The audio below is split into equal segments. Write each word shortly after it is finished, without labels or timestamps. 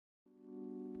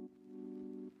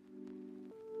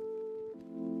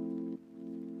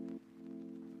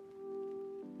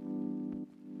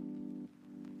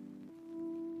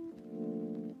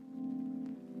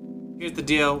Here's the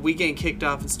deal. We getting kicked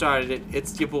off and started it.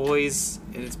 It's your boys,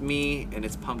 and it's me, and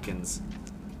it's Pumpkins.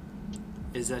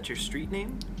 Is that your street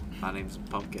name? My name's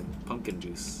Pumpkin. Pumpkin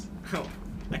Juice. Oh,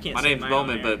 I can't My say name's my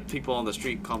Bowman, own but people on the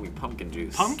street call me Pumpkin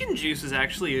Juice. Pumpkin Juice is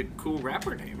actually a cool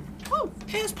rapper name. Oh,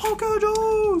 it's Pumpkin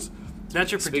Juice!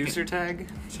 That's your producer tag?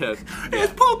 Yeah.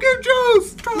 It's Pumpkin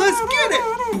Juice! Let's get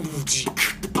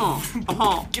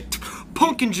it! Get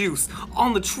Pumpkin Juice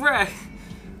on the track!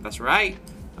 That's right.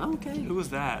 Okay. Who was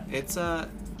that? It's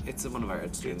one of our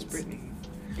ed students. It's Brittany.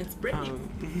 It's Brittany.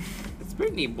 It's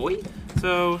Brittany, boy.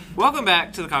 So, welcome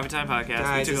back to the Coffee Time Podcast.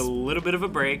 Guys, we took a little bit of a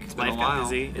break. been Life a got while.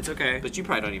 busy. It's okay. But you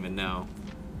probably don't even know.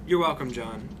 You're welcome,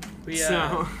 John. We,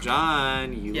 So,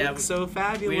 John, you Yeah, look so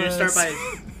fabulous. We're going to start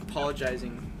by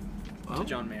apologizing Oh? to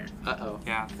John Mayer. Uh-oh.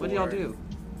 yeah. What did y'all do?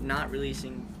 Not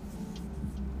releasing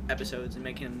episodes and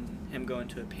making him go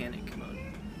into a panic mode,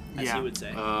 as Yeah. he would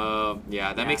say.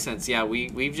 Yeah, that makes sense. Yeah,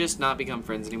 we've just not become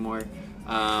friends anymore.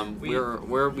 We-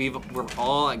 We're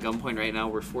all at gunpoint right now.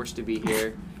 We're forced to be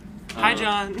here. Hi,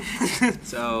 John.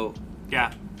 So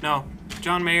Yeah. No.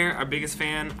 John Mayer, our biggest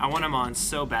fan. I want him on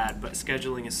so bad, but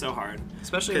scheduling is so hard.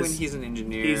 especially when 'Cause he's an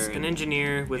engineer. He's an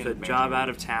engineer with a and job married. out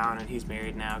of town, and he's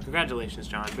married now. Congratulations,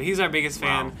 John. But he's our biggest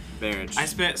fan. Wow, marriage. I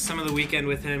spent some of the weekend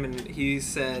with him, and he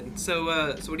said, so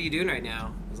what are you doing right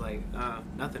now? I was like,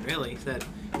 nothing really. He said,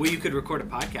 well, you could record a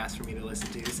podcast for me to listen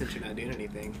to since you're not doing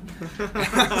anything.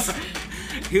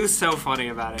 He was so funny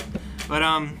about it. But,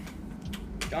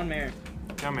 John Mayer.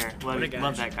 John Mayer, What a guy.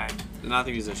 love that guy. Not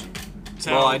the musician.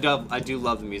 So, Well, I do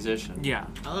love the musician. Yeah.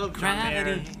 I love John Mayer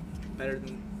Gravity. better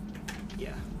than...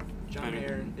 Yeah. John Better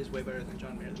Mayer than- is way better than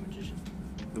John Mayer, the magician.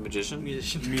 The magician?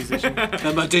 Musician. Musician.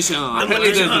 The magician. I'm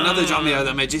Apparently there's learning- another John Mayer,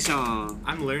 the magician.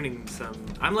 I'm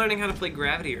learning how to play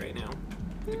Gravity right now.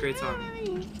 It's a great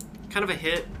song. Kind of a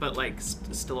hit, but like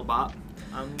still a bop.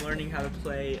 I'm learning how to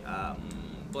play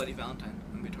Bloody Valentine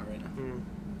on guitar right now.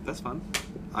 That's fun.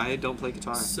 I don't play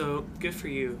guitar. So good for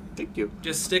you. Thank you.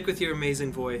 Just stick with your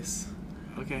amazing voice.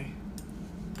 Okay.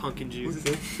 Pumpkin juice.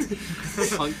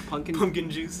 Pumpkin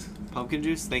juice. pumpkin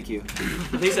juice. Thank you.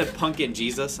 They said pumpkin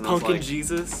Jesus, and Pumpkin I was like,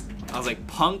 Jesus.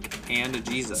 punk and a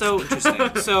Jesus. So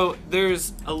Interesting. So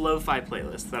there's a lo-fi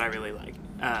playlist that I really like.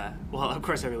 Well, of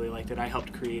course I really liked it. I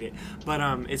helped create it. But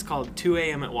it's called 2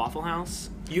 a.m. at Waffle House.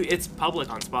 It's public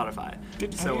on Spotify.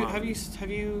 Have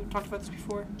you talked about this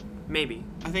before? Maybe.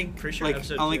 I think Pretty sure like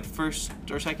episode on like 2. the first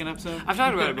or second episode. I've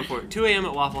talked about it before. 2 a.m.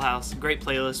 at Waffle House, great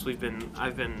playlist.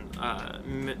 I've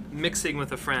been mixing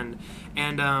with a friend,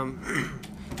 and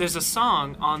there's a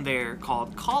song on there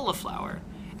called "Cauliflower,"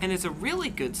 and it's a really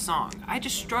good song. I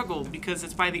just struggle because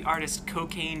it's by the artist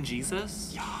Cocaine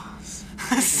Jesus.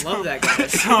 Yes. Love that guy.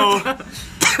 So,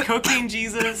 Cocaine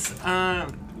Jesus.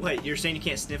 Wait, you're saying you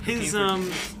can't sniff His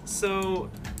cocaine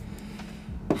so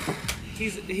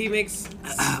he makes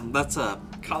That's a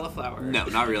cauliflower. no,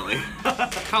 not really.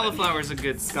 Cauliflower's a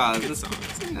good God, good this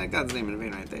song. I got his name in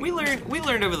vain right there. We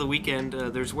learned over the weekend.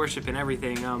 There's worship and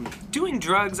everything. Doing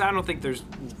drugs, I don't think there's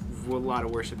a lot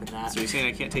of worship in that. So you're saying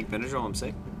I can't take Benadryl? I'm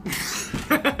sick.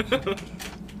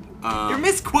 You're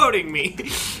misquoting me.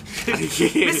 Yeah.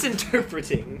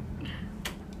 Misinterpreting.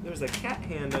 There's a cat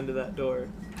hand under that door.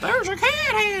 There's a cat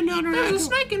hand under There's there. a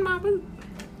snake in my boot.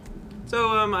 So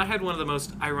I had one of the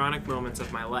most ironic moments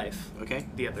of my life Okay,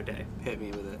 the other day. hit me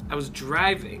with it. I was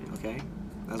driving. Okay,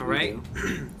 that's All what right. we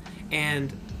do.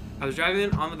 And I was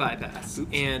driving on the bypass, Oops.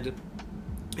 and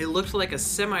it looked like a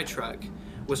semi-truck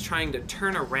was trying to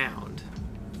turn around,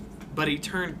 but he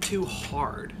turned too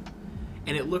hard,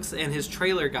 and and his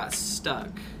trailer got stuck.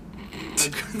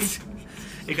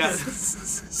 It got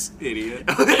Idiot.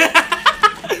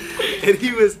 and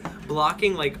he was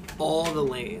blocking like all the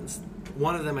lanes.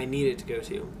 One of them I needed to go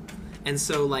to. And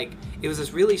so, like, it was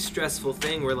this really stressful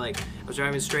thing where, like, I was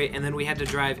driving straight, and then we had to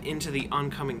drive into the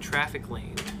oncoming traffic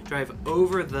lane, drive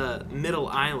over the middle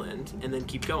island, and then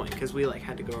keep going, because we, like,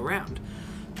 had to go around.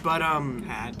 But,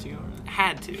 had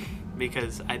to,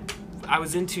 because I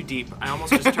was in too deep. I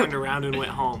almost just turned around and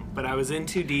went home, but I was in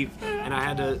too deep, and I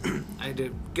had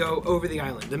to go over the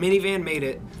island. The minivan made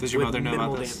it. Does your with mother know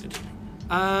about minimal this?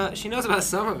 damage. She knows about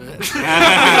some of it.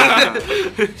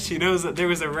 She knows that there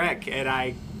was a wreck and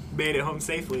I made it home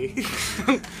safely.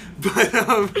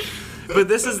 But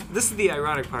this is the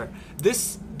ironic part.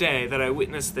 This day that I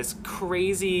witnessed this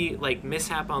crazy like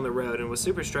mishap on the road and was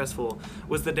super stressful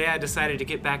was the day I decided to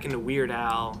get back into Weird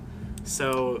Al.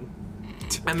 So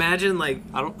imagine like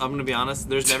I'm gonna be honest.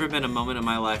 There's never been a moment in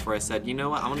my life where I said, you know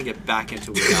what, I want to get back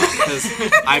into Weird Al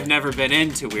because I've never been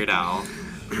into Weird Al.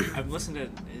 I've listened to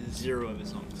 0 of his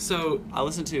songs. so. I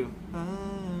listen to,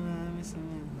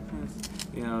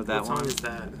 you know that What one. song is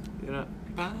that? You know,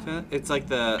 It's like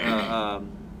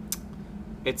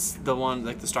it's the one,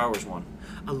 like the Star Wars one.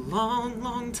 A long,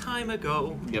 long time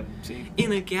ago, Yep. See?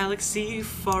 in a galaxy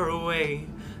far away,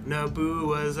 Naboo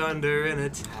was under an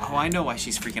attack. Oh, I know why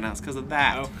she's freaking out. It's because of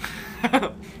that.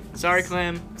 Oh. Sorry,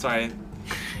 Clem. Sorry.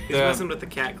 He's messing with the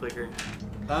cat clicker.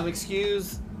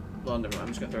 Excuse. Well, never mind.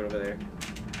 I'm just gonna throw it over there.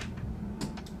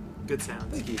 Good sounds.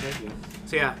 Thank you.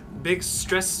 So yeah, big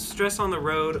stress on the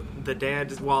road. The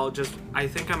dad, I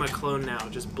think I'm a clone now,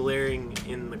 just blaring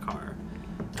in the car.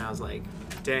 And I was like,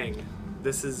 dang,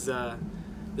 this is a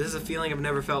feeling I've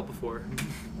never felt before.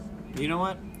 You know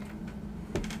what?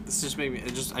 This just made me. I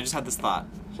just had this thought.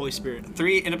 Holy Spirit.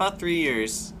 In about 3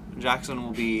 years, Jackson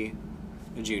will be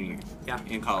a junior. Yeah.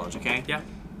 In college. Okay. Yeah.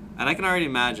 And I can already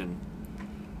imagine.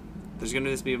 There's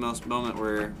gonna just be a moment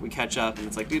where we catch up and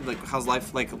it's like, dude, like how's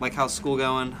life? Like how's school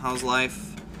going? How's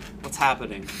life? What's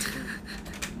happening?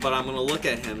 But I'm gonna look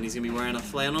at him and he's gonna be wearing a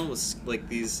flannel with like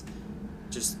these,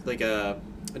 just like a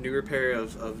newer pair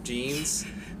of jeans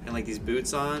and like these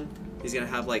boots on. He's gonna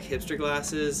have like hipster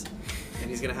glasses and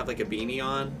he's gonna have like a beanie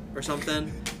on or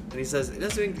something. And he says,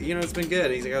 it's been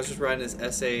good. He's like, I was just writing this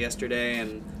essay yesterday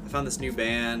and I found this new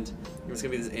band. It's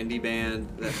gonna be this indie band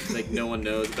that like no one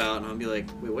knows about, and I'll be like,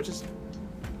 wait, what just?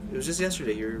 It was just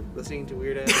yesterday. You were listening to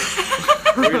Weird Al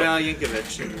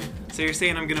Yankovic. And So you're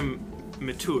saying I'm gonna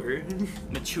mature?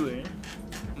 Mature.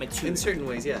 in certain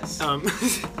ways, yes.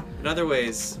 In other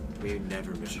ways, we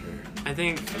never mature. I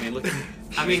think. I mean, look at.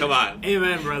 I mean, come on.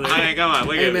 Amen, brother. I mean, come on.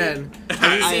 Look Amen. at me.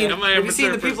 Have you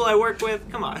seen the people I work with?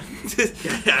 Come on.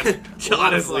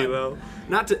 Honestly, though.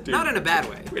 Not in a bad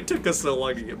way. It took us so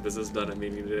long to get business done at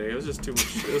meeting today. It was just too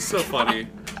much. It was so funny.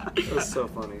 It was so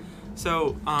funny.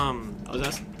 So, I was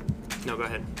asking. No, go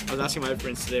ahead. I was asking my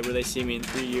friends today where they see me in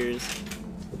 3 years.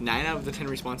 9 out of the 10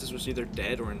 responses was either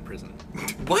dead or in prison.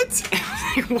 What?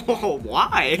 Whoa,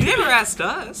 why? You never asked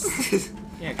us.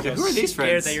 Yeah, Yeah, who are these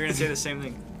friends? That you're gonna say the same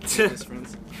thing. His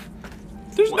friends.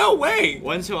 There's no way.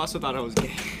 Ones who also thought I was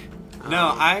gay.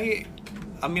 No, I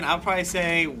mean, I'll probably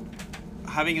say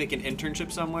having like an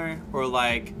internship somewhere or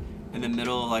like in the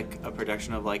middle of like a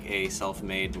production of like a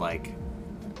self-made like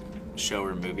show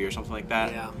or movie or something like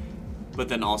that. Yeah. But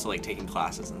then also like taking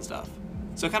classes and stuff.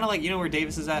 So kind of like, where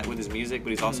Davis is at with his music, but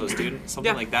he's also a student,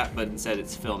 something Yeah. like that, but instead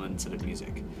it's film instead of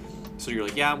music. So you're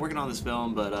like, yeah, I'm working on this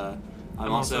film, but I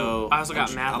also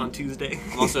got math on Tuesday.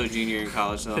 I'm also a junior in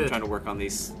college, so I'm trying to work on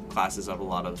these classes. I have a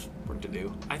lot of work to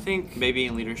do. I think Maybe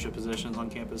in leadership positions on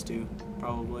campus too,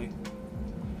 probably.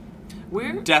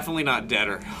 we're Definitely not dead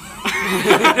or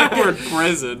in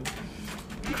prison.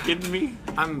 You kidding me?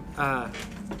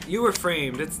 you were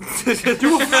framed. It's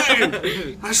You were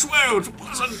framed. I swear it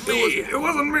wasn't me. It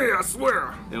wasn't me, I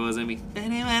swear. It wasn't me.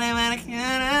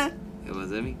 It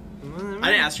wasn't me. I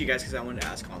didn't ask you guys because I wanted to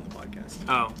ask on the podcast.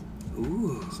 Oh.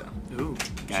 Ooh. So Ooh.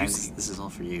 Guys, Juicy. this is all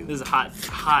for you. This is hot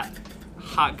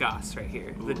goss right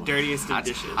here. The Ooh, dirtiest of hot,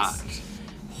 dishes.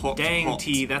 hot. Dang, Hot.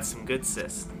 T, that's some good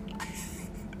sis.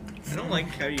 I don't like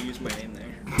how you use my name there.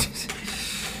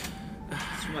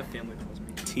 That's what my family calls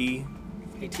me. T.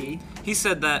 Hey T. He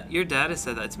said that, your dad has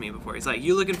said that to me before. He's like,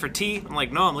 you looking for tea? I'm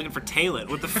like, no, I'm looking for Taylor.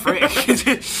 What the frick?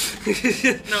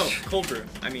 No, cold brew.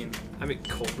 I mean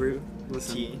cold brew.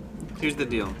 Listen, tea. here's the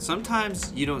deal.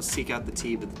 Sometimes you don't seek out the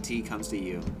tea, but the tea comes to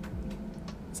you.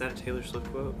 Is that a Taylor Swift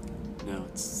quote? No,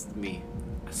 it's me.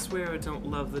 I swear I don't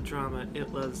love the drama.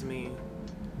 It loves me.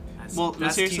 Well,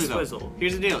 That's seriously T though. Swizzle.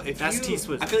 Here's the deal. If That's you, T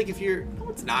Swizzle. I feel like if you're, no,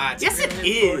 it's not. Yes, it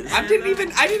is. I didn't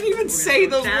even say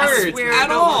those That's words where at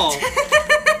no all. one-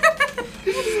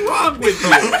 What's wrong with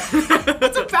you?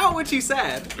 That's about what you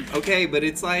said. Okay, but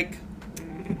it's like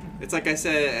I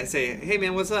say, hey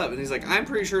man, what's up? And he's like, I'm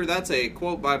pretty sure that's a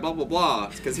quote by blah blah blah,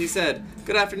 because he said,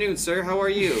 "Good afternoon, sir. How are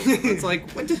you?" It's like,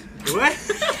 what? What?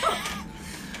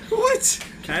 What?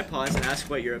 Can I pause and ask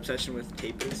what your obsession with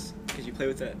tape is? Because you play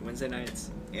with it Wednesday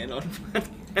nights and on Fridays.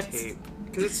 Tape.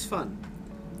 Because it's fun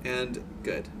and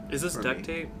good. Is this for duct me.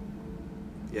 tape?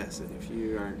 Yes, and if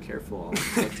you aren't careful, I'll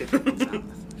duct tape it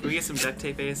down. Can we get some duct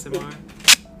tape ASMR?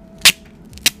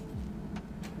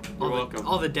 You're welcome.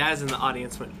 All the dads in the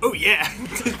audience went, oh yeah!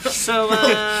 So,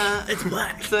 It's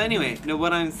black. So anyway, no,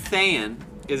 what I'm saying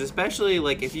is, especially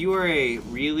like if you are a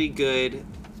really good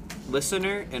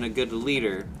listener and a good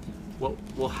leader, what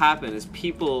will happen is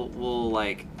people will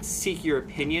like seek your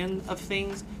opinion of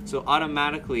things, so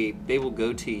automatically they will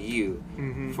go to you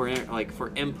for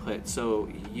input. So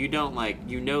you don't like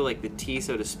the tea,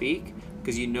 so to speak,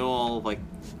 because you know all of, like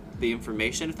the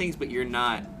information of things, but you're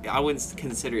not. I wouldn't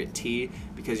consider it tea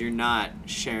because you're not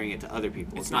sharing it to other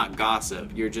people. It's not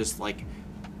gossip. You're just like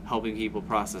helping people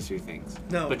process through things.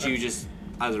 No, but you just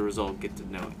as a result, get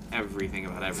to know everything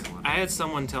about everyone. I had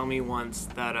someone tell me once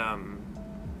that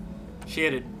she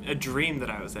had a dream that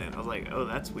I was in. I was like, oh,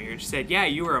 that's weird. She said, yeah,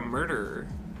 you were a murderer.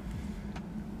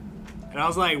 And I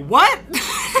was like, what?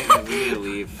 Yeah, we need to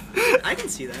leave. I can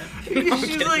see that.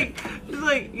 she's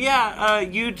like, yeah,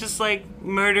 you just like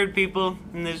murdered people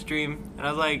in this dream. And I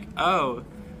was like, oh,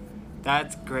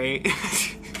 that's great.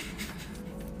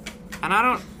 And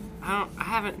I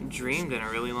haven't dreamed in a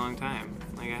really long time.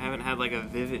 Like, I haven't had like a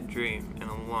vivid dream in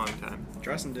a long time.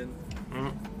 Justin did. Mm-hmm.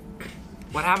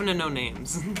 What happened to No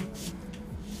Names?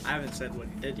 I haven't said what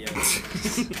he did yet.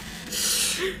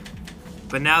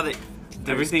 But now that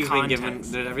Everything's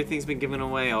context. everything's been given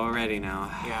away already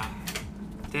now. Yeah.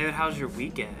 David, how's your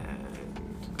weekend?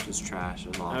 It was trash. It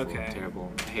was awful. Okay.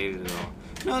 Terrible. I hated it all.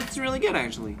 No, it's really good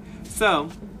actually. So,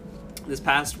 this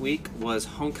past week was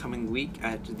homecoming week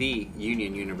at the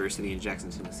Union University in Jackson,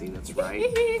 Tennessee. That's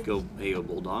right. Go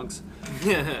Bulldogs.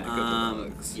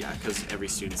 Bulldogs. Yeah, because every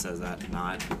student says that.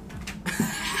 Not.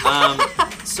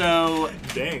 So,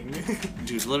 Dang.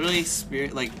 dude, literally,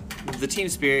 spirit, like, the team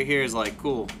spirit here is like,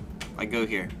 cool, I go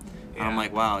here. And I'm Yeah.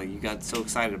 like, wow, you got so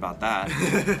excited about that.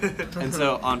 And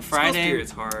so on School Friday,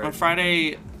 spirit's hard. on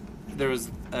Friday, there was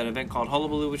an event called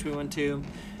Hullabaloo, which we went to,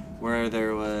 where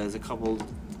there was a couple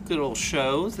good old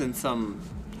shows and some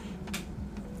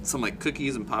like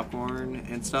cookies and popcorn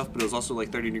and stuff, but it was also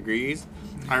like 30 degrees.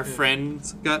 Our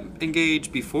friends got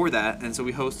engaged before that, and so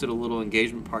we hosted a little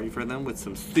engagement party for them with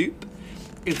some soup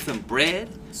and some bread.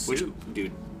 Which, Soup?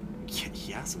 dude,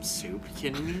 yeah, some soup. You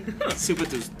kidding me? soup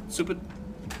at.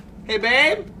 Hey,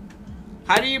 babe,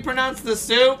 how do you pronounce the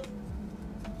soup?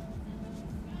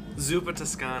 Zuppa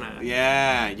Toscana.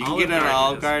 Yeah, you can get it at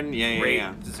Olive Garden. Yeah. Great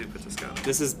Zuppa Toscana.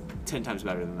 This is 10 times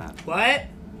better than that. What?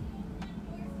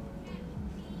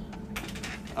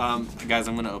 Guys,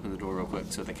 I'm gonna open the door real quick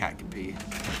so the cat can pee.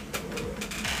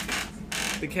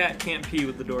 The cat can't pee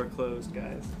with the door closed,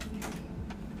 guys.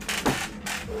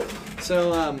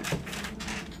 So,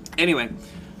 anyway,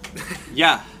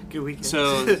 yeah. Good weekend.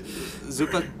 So,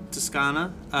 Zuppa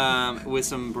Toscana with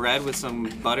some bread with some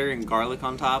butter and garlic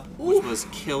on top, which was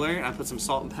killer. I put some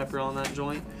salt and pepper on that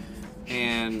joint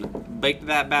and baked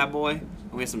that bad boy.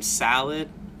 And we had some salad.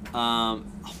 Oh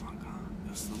my god,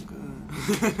 it was so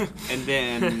good. And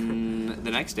then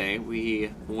the next day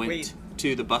we went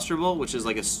to the Buster Bowl, which is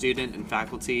like a student and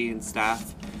faculty and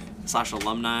staff /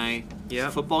 alumni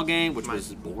football game, which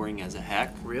was boring as a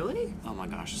heck. Really? Oh my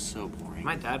gosh, so boring.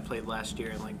 My dad played last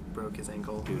year and like broke his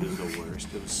ankle. Dude, it was the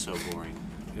worst. It was so boring.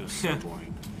 It was so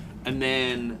boring. And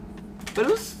then, but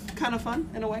it was kind of fun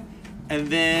in a way. And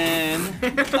then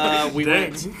we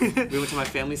went to my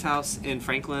family's house in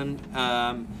Franklin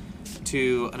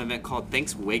to an event called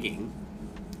Thankswigging,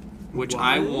 which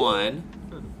I won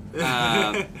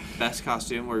best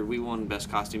costume, or we won best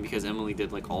costume because Emily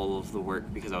did like all of the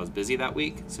work because I was busy that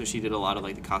week. So she did a lot of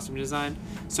like the costume design.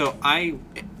 So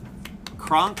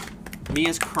me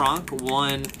as Kronk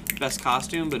won best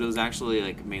costume, but it was actually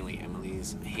like mainly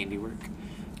Emily's handiwork.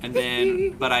 And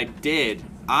then, but I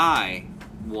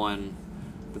won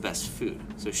the best food.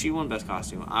 So she won best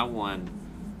costume, I won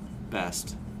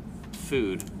best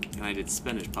food, and I did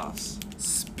spinach puffs.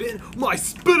 My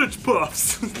spinach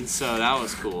puffs! And so that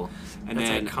was cool. And That's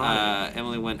then iconic.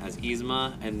 Emily went as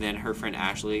Yzma, and then her friend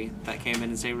Ashley that came in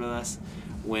and stayed with us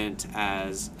went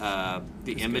as the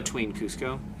in-between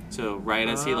Cusco. So right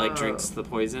as he like drinks the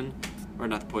poison, or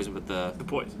not the poison, but the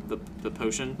poison. The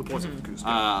potion. The poison of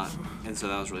Cusco. And so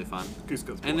that was really fun.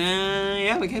 Cusco's And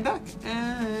then we came back,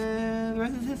 and the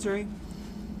rest is history.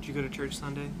 Did you go to church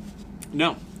Sunday?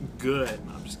 No. Good.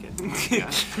 No, I'm just kidding.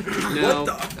 No.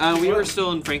 We were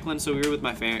still in Franklin, so we were with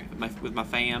my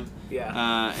fam.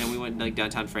 Yeah. And we went like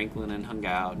downtown Franklin and hung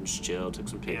out and just chilled, took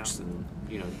some pics, and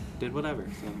did whatever.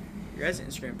 So. Your guys'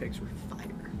 Instagram pics were fire.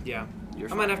 Yeah. You're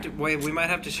We might fire.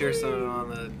 have to share some on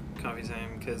the coffee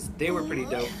time because they were pretty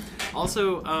dope.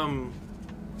 Also,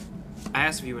 I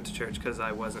asked if you went to church because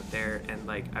I wasn't there, and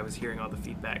like I was hearing all the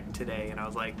feedback today, and I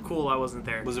was like, cool, I wasn't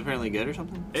there. Was it apparently good or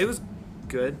something? It was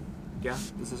good. Yeah.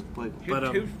 This is like. But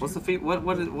What's the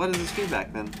what is this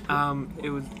feedback then? it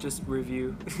was just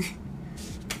review.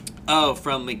 Oh,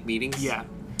 from like meetings. Yeah.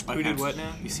 Okay. Who did what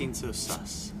now? You seem so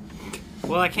sus.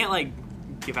 Well, I can't like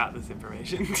give out this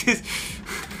information.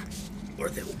 Or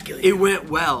they will kill It you.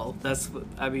 went well. I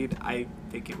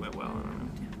think it went well. I don't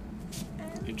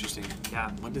know. Interesting. Yeah.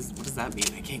 What does that mean?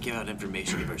 I can't give out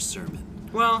information of our sermon.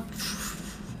 Well,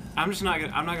 I'm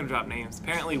not gonna drop names.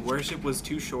 Apparently, worship was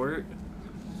too short.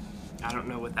 I don't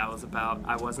know what that was about.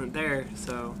 I wasn't there,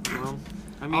 so Well,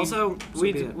 I mean, also so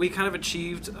be it. we kind of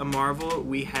achieved a marvel.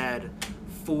 We had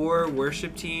 4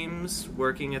 worship teams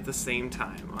working at the same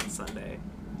time on Sunday.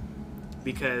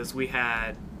 Because we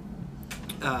had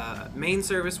main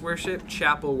service worship,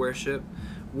 chapel worship,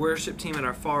 worship team at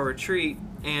our fall retreat,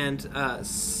 and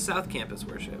South Campus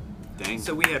worship. Dang.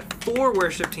 So we had 4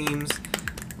 worship teams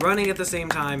running at the same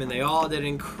time, and they all did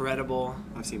incredible.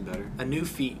 I've seen better. A new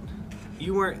feat.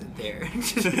 You weren't there.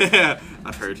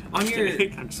 I've heard. On Just your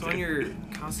kidding. I'm just on kidding. your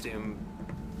costume,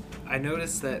 I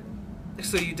noticed that.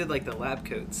 So you did like the lab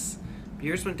coats.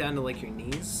 Yours went down to like your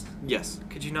knees. Yes.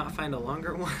 Could you not find a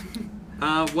longer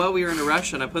one? Well, we were in a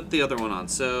rush, and I put the other one on.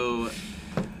 So,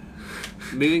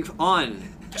 moving on,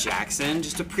 Jackson.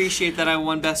 Just appreciate that I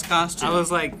won best costume. I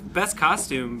was like, best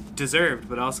costume deserved,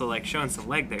 but also like showing some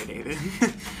leg there, David.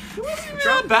 It wasn't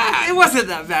that bad. It wasn't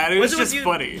that bad. It was What's just with you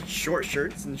funny. Short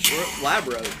shirts and short lab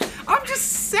robes. I'm just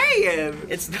saying.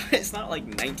 It's not like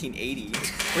 1980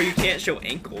 where you can't show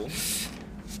ankles.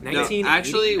 1980?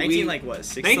 actually, 19 like what?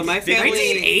 60? So my family-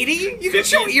 1980? You can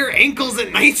show your ankles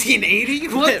in 1980?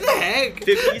 What the heck?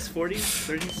 50s,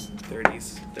 40s, 30s,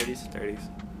 30s. 30s.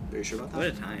 30s. Are you sure about that? What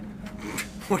a time.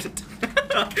 What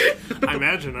a I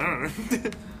imagine, I don't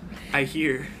know. I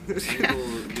hear.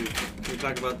 We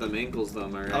talk about them ankles, though,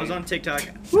 am I right? I was on TikTok.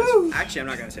 Woo! Actually, I'm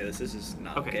not gonna say this. This is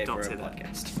not Okay, okay don't for say a that.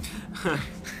 podcast.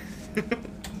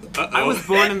 I was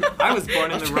born in I'll the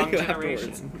tell wrong you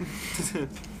generation.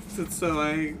 So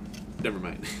I... Never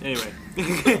mind.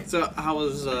 Anyway. So how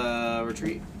was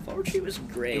retreat? Fall retreat was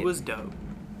great. It was dope.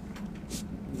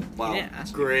 Wow. Yeah,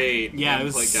 ask me. Great. Yeah, it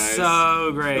was Like, guys.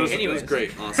 so great. It was Anyways.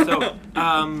 great. Awesome. So,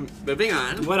 Moving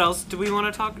on. what else do we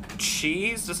want to talk?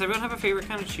 Cheese? Does everyone have a favorite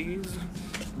kind of cheese?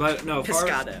 But no,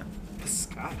 Pescado.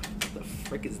 Pescado. What the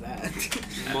frick is that?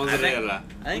 Mozzarella.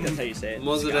 I think that's how you say it.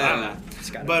 Mozzarella.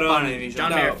 Pescado. But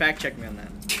John no. Mayer, fact check me on that.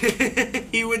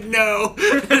 He would know.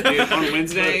 Dude, on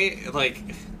Wednesday, like,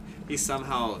 he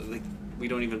somehow, like, we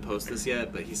don't even post this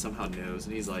yet, but he somehow knows,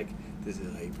 and he's like, this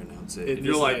is how you pronounce it. And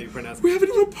you're like, we haven't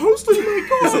even posted it, my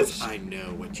He gosh! says, I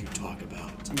know what you talk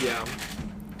about. Yeah.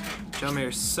 John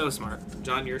Mayer's so smart.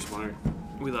 John, you're smart.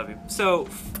 We love you. So,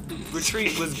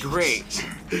 retreat was great.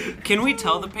 Can we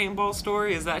tell the paintball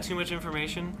story? Is that too much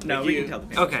information? No, we can tell the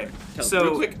people. Okay. Tell So,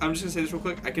 Real quick, I'm just gonna say this real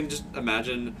quick. I can just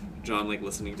imagine John, like,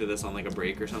 listening to this on, like, a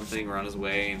break or something, or on his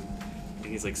way, and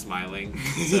he's, like, smiling.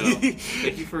 So,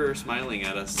 thank you for smiling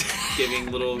at us,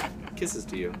 giving little kisses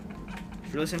to you.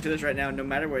 If you're listening to this right now, no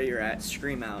matter where you're at,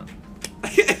 scream out.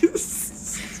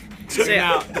 check it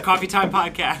out. The Coffee Time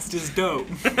Podcast is dope.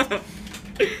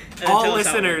 And all tell us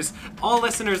how it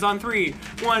listeners on 3.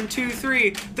 1, 2, 3.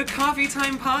 The Coffee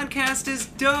Time Podcast is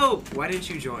dope. Why didn't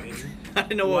you join? went. I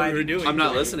didn't know Why what we were did- doing. I'm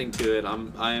not listening to it.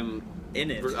 I'm in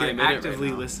it. I'm You're in it right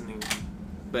actively now. listening.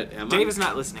 But am Dave I? is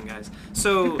not listening, guys.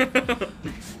 So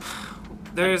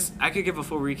I could give a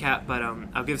full recap, but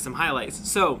I'll give some highlights.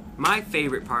 So my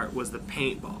favorite part was the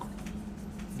paintball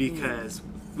because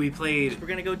we played We're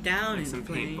gonna go down in some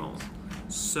flames. paintball.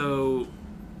 So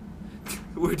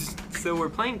we're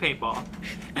playing paintball,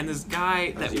 and this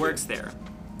guy How's that he works there.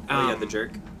 Oh, yeah, the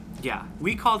jerk. Yeah,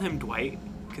 we called him Dwight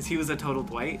because he was a total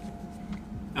Dwight.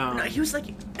 No, he was like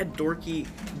a dorky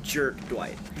jerk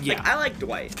Dwight. Yeah. Like, I like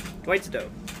Dwight. Dwight's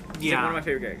dope. He's Yeah. like one of my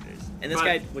favorite characters. And this But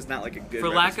guy was not like a good For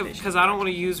lack of, representation. because I don't want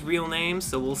to use real names,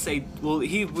 so we'll say,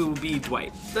 he will be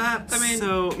Dwight. I mean,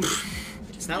 so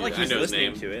It's not Yeah, like I he's know his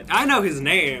listening name. to it. I know his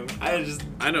name. I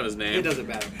know his name. it doesn't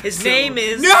matter. His name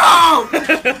is... No.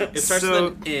 It starts So-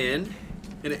 with an N,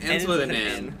 and it ends with an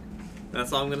N.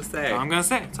 That's all I'm gonna say. That's all I'm gonna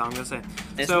say. That's all I'm gonna say.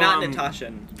 It's So, not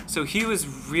Natasha. So he was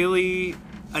really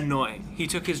annoying. He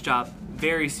took his job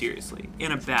very seriously,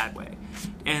 in a bad way.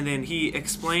 And then he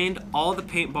explained all the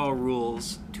paintball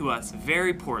rules to us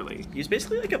very poorly. He was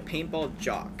basically like a paintball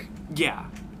jock, Yeah.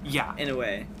 in a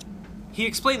way. He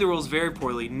explained the rules very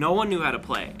poorly. No one knew how to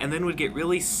play. And then would get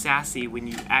really sassy when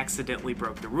you accidentally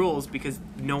broke the rules because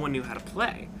no one knew how to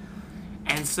play.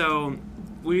 And so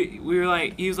we were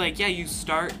like, he was like, yeah, you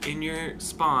start in your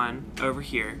spawn over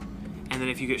here. And then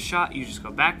if you get shot, you just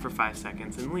go back for 5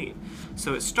 seconds and leave.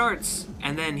 So it starts,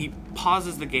 and then he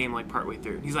pauses the game like partway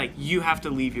through. He's like, you have to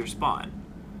leave your spawn.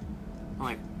 I'm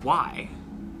like, why?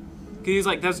 Because he's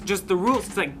like, that's just the rules.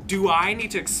 It's like, do I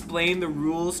need to explain the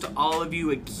rules to all of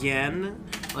you again?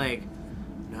 Like,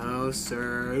 no,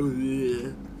 sir.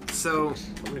 So, I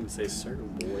wouldn't even say sir,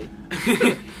 boy.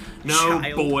 no,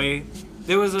 Child. boy.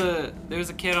 There was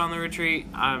a kid on the retreat.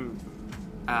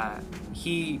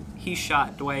 He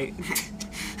shot Dwight.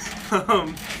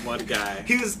 What guy?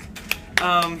 He was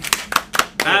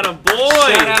Atta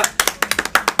boy! Shout out.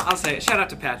 I'll say it. Shout out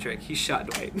to Patrick. He shot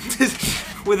Dwight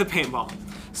with a paintball.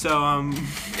 So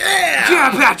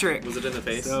Yeah, Patrick. Was it in the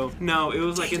face? So no, it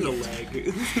was like in the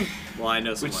leg. Well, I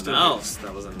know someone still else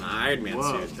that was in the Iron Man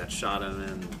Whoa. suit that shot him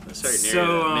in a certain So,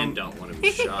 area that men don't want to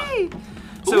be shot.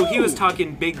 So he was Ooh.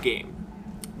 talking big game.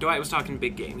 Dwight was talking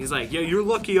big game. He's like, yeah, you're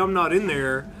lucky I'm not in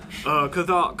there,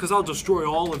 cause I'll destroy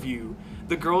all of you.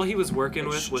 The girl he was working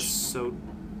with was so.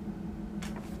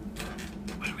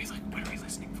 What are we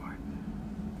listening for?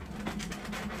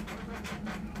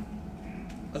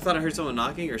 I thought I heard someone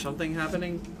knocking or something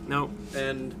happening, No.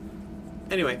 and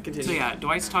anyway, continue. So yeah,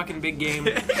 Dwight's talking big game.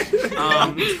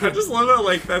 I just love how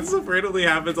like that stuff randomly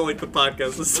happens on like the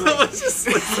podcast. So someone's just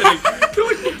listening. They're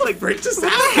like, what the frick just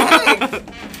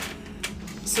happened?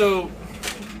 So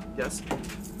Yes.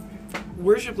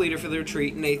 worship leader for the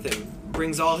retreat, Nathan,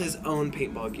 brings all his own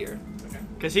paintball gear.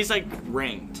 Because he's like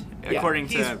ranked according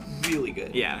he's to. really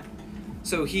good. Yeah.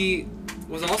 So he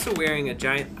was also wearing a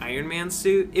giant Iron Man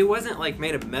suit. It wasn't like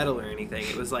made of metal or anything.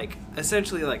 It was like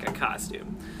essentially like a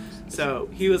costume. So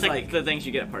he was It's like the things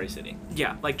you get at Party City.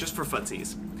 yeah, like just for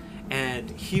funsies. And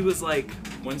he was like,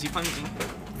 Onesie funsie.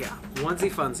 yeah, onesie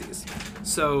funsies.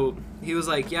 So he was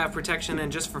like, yeah, protection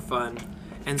and just for fun.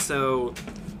 And so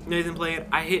Nathan played.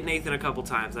 I hit Nathan a couple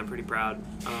times. I'm pretty proud.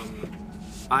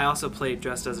 I also played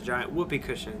dressed as a giant whoopee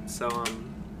cushion. So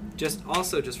just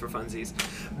for funsies.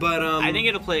 But I think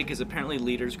it'll play because apparently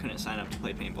leaders couldn't sign up to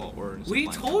play paintball or. we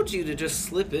zipline. told you to just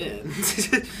slip in.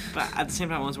 But at the same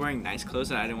time, I was wearing nice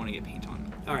clothes and I didn't want to get paint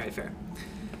on. All right, fair.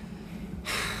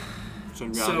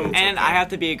 So, And I have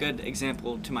to be a good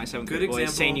example to my seventh Good grade boys,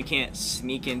 example. saying you can't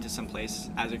sneak into some place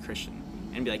as a Christian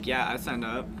and be like, yeah, I signed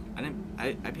up.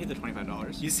 I paid the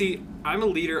 $25. You see, I'm a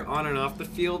leader on and off the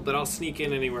field, but I'll sneak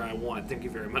in anywhere I want. Thank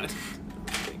you very much.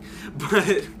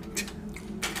 But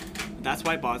That's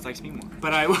why Boz likes me more.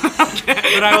 I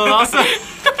will also.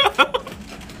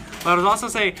 But I would also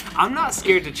say, I'm not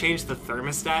scared to change the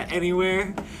thermostat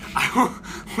anywhere. I will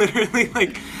literally,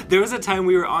 like, there was a time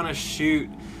we were on a shoot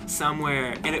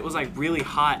somewhere, and it was, like, really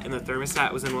hot, and the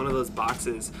thermostat was in one of those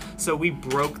boxes. So we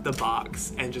broke the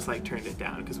box and just, like, turned it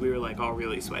down, because we were, like, all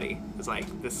really sweaty. It was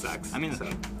like, this sucks. I mean, so.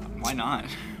 why not?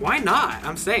 Why not?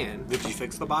 I'm saying. Did you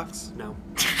fix the box? No.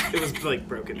 It was, like,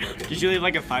 broken. Did you leave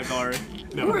like a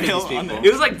 $5 No, bill these on people? there?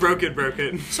 it was, like,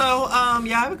 broken. So,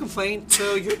 yeah, I have a complaint.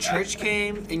 So your church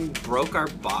came and broke our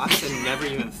box and never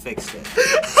even fixed it.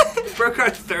 Broke our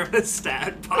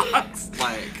thermostat box.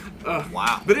 Like, Ugh.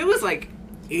 wow. But it was, like,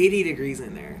 80 degrees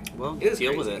in there. Well, It was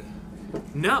deal with crazy.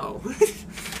 it. No.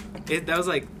 That was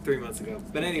like 3 months ago.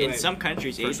 But anyway. In some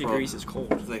countries, 80 First world. degrees is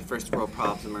cold. It's like first world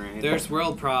problems, am I right? There's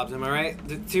world probs, am I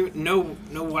right? No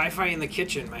Wi-Fi in the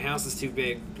kitchen. My house is too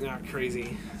big. Not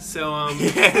crazy. So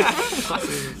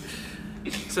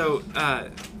so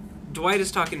Dwight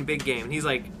is talking big game. He's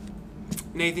like,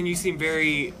 Nathan, you seem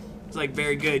very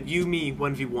good. You, me,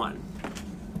 1v1.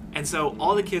 And so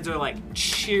all the kids are like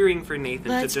cheering for Nathan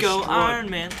Let's to destroy. go, Iron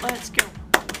Man. Let's go.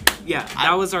 Yeah,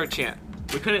 that was our chant.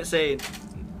 We couldn't say.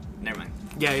 Never mind.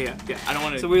 Yeah. I don't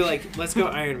want to. So we were like, let's go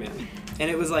Iron Man. And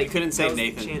it was like, You couldn't say that was the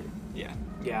Nathan. chant. Yeah.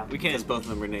 Yeah. We Because can't. both of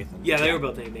them were Nathan. Yeah, they were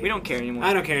both named Nathan. We don't care anymore.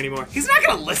 I don't care anymore. He's not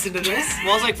gonna listen to this.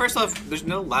 Well, I was like, first off, there's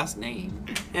no last name.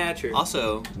 Yeah, true.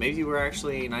 Also, maybe we're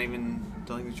actually not even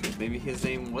telling the truth. Maybe his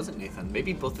name wasn't Nathan.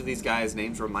 Maybe both of these guys'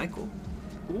 names were Michael.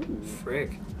 Ooh,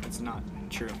 frick. It's not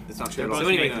true. It's not true at They're all. So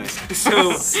anyway, Anyway.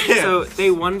 so they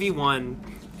 1v1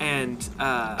 and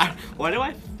Why do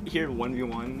I hear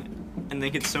 1v1 and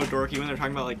think it's so dorky when they're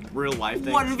talking about like real life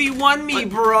things? 1v1 me,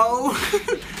 bro.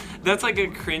 That's like a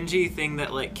cringy thing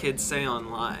that like kids say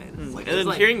online. Like, And then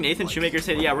like- hearing Nathan Shoemaker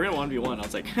say, "Yeah, we're gonna 1v1," I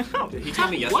was like, He told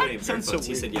me yesterday What? in Sounds so Fairfields,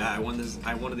 he said, weird. "Yeah, I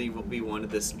wanted to be one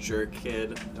of this jerk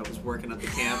kid that was working at the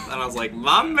camp," and I was like,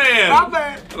 "My man!"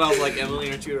 And I was like, "Emily,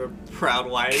 aren't you a proud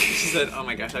wife?" She said, "Oh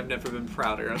my gosh, I've never been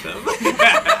prouder of him."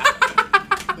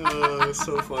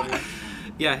 So funny.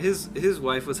 Yeah, his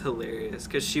wife was hilarious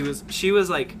because she was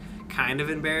like kind of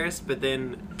embarrassed, but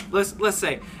then let's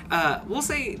say we'll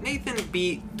say Nathan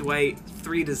beat Dwight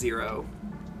 3-0.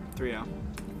 3-0.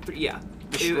 Yeah.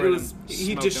 Destroyed It was him. he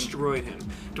Smoked him. destroyed him.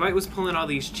 Dwight was pulling all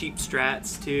these cheap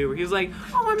strats too, where he was like,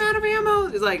 "Oh, I'm out of ammo."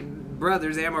 He's like, "Bruh,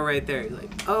 there's ammo right there." He's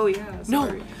like, "Oh yeah, No,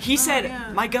 sorry." he "Oh, said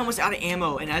yeah." my gun was out of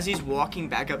ammo, and as he's walking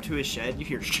back up to his shed, you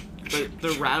hear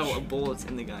the rattle of bullets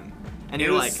in the gun, and It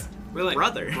you're was- we're like,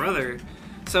 brother.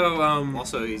 So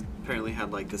Also, he apparently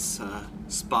had like this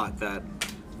spot that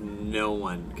no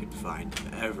one could find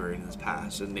ever in his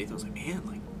past, and Nathan was like,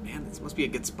 "Man, this must be a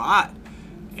good spot."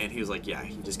 And he was like, "Yeah."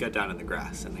 He just got down in the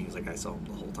grass, and he was like, "I saw him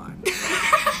the whole time."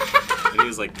 And he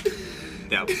was like,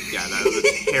 that was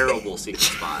a terrible secret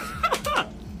spot.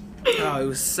 oh, it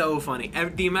was so funny.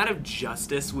 The amount of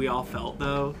justice we all felt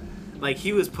though, Like,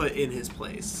 he was put in his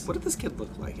place. What did this kid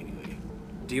look like anyway?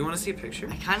 Do you want to see a picture?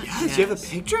 I kind of. Yes, you have a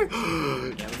picture?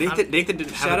 Nathan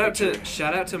didn't have a picture.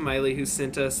 Shout out to Miley who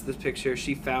sent us this picture.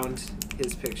 She found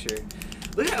his picture.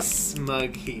 Look how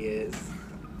smug he is.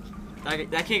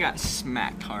 That kid got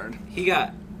smacked hard. He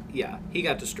got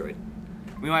destroyed.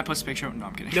 We might post a picture. No,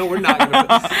 I'm kidding. No, we're not gonna.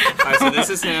 Alright, so this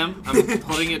is him. I'm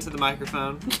holding it to the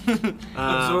microphone.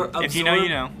 Absorb. If you know, you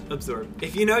know. Absorb.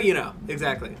 If you know, you know.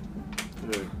 Exactly.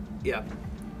 Dude, Yeah.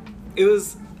 It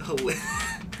was hilarious.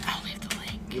 I'll leave the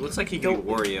link. he looks like he could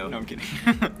be Wario. No, I'm kidding.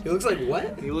 He looks like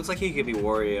what? He looks like he could be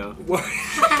Wario.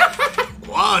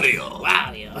 Wario.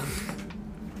 Wario.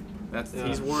 That's Yeah.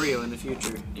 he's Wario in the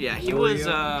future. Yeah, he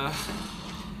Wario. was.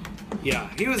 Yeah,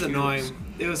 he was annoying.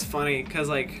 It was funny because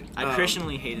like I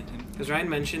personally hated him. because Ryan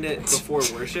mentioned it before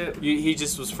worship. He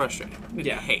just was frustrated.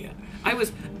 Yeah. Hate it. I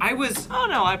was Oh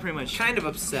no, I pretty much. kind of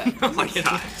upset. Oh my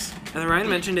gosh. And then Ryan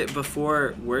mentioned it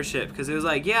before worship because it was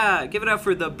like, yeah, give it up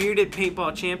for the bearded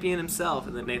paintball champion himself.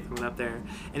 And then Nathan went up there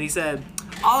and he said,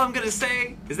 all I'm going to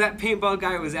say is that paintball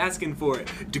guy was asking for it.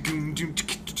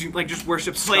 Like just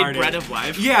worship Played started. Bread of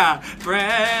Life. Yeah,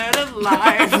 Bread of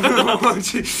Life.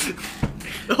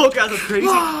 The whole crowd was crazy.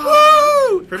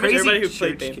 Woo! Pretty much Crazy everybody who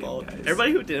played church kid, paintball. guys.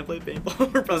 Everybody who didn't play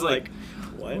paintball were probably like,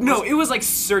 what? No, it was like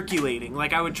circulating.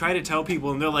 Like I would try to tell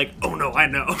people and they're like, oh no, I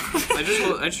know. I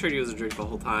just heard he was a jerk the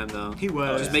whole time though. He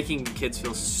was. Just making kids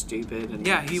feel stupid. And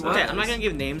Yeah, he was. Okay, I'm not gonna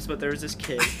give names, but there was this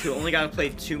kid who only got to play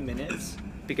 2 minutes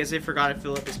because they forgot to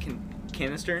fill up his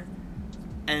canister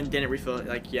and didn't refill it.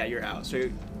 Like, yeah, you're out. So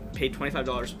you paid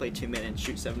 $25 to play 2 minutes,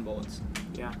 shoot 7 bullets.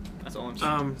 Yeah. That's all I'm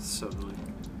saying. So annoying.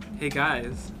 Hey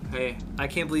guys, Hey, I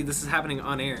can't believe this is happening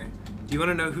on air. Do you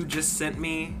want to know who just sent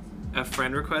me a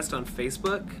friend request on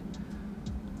Facebook?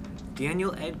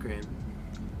 Daniel Edgren.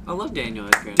 I love Daniel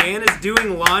Edgren. Dan is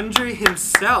doing laundry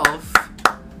himself.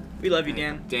 We love you,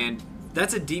 Dan. Dan,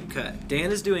 That's a deep cut.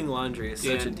 Dan is doing laundry. It's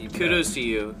such a Dan, deep kudos to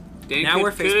you. Dan, Now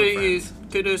we're Facebook friends.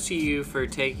 Kudos to you for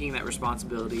taking that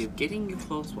responsibility of getting your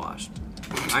clothes washed.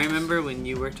 I remember when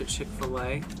you worked at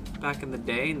Chick-fil-A back in the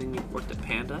day, and then you worked at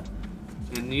Panda.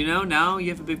 And you know, now you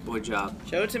have a big boy job.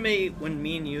 Shout out to me when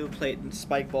me and you played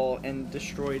spike ball and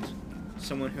destroyed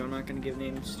someone who I'm not gonna give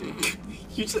names to.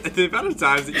 You just, the amount of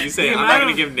times that you say, The I'm not amount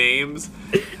going of- to give names,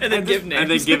 And then give names.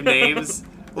 and then give names.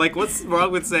 Like, what's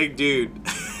wrong with saying, dude?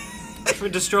 For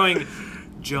destroying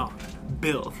John,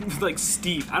 Bill, like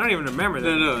Steve. I don't even remember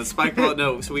that. No, Spike Ball,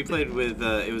 no. So we played with,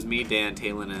 it was me, Dan,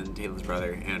 Talon, and Talon's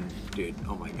brother. And, dude,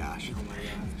 oh my gosh. Oh my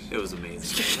gosh. It was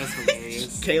amazing. That's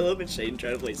hilarious. Caleb and Shane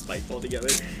tried to play spike ball together,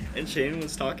 and Shane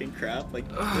was talking crap like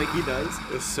he does.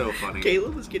 It was so funny.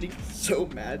 Caleb was getting so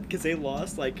mad because they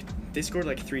lost, like, they scored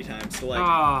like 3 times, so like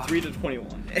Ah.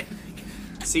 3-21.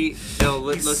 See, no,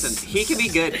 listen, he can be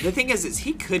good. The thing is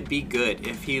he could be good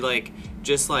if he, like,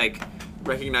 just, like,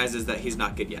 recognizes that he's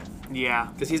not good yet. Yeah.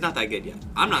 Because he's not that good yet.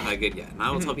 I'm not that good yet. And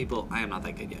I will tell people I am not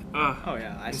that good yet. Ugh. Oh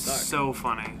yeah, I It's suck. so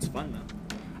funny. It's fun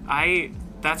though.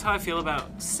 That's how I feel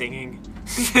about singing.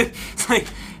 It's like,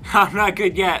 I'm not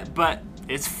good yet, but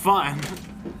it's fun.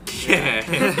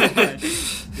 Yeah.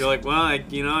 You're like, well,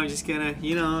 I'm just gonna,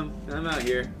 I'm out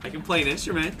here. I can play an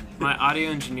instrument. My audio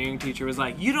engineering teacher was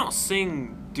like, you don't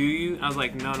sing, do you? I was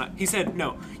like, no, no. He said,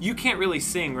 no, you can't really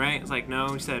sing, right? I was like,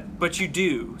 no. He said, but you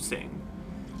do sing.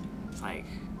 It's like,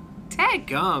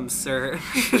 dadgum, sir.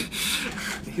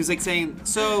 He was like saying,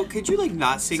 so could you like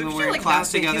not sing when we're in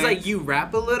class together? He's like, you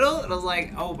rap a little? And I was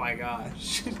like, oh my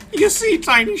gosh. you see,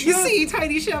 Tiny Chef. You see,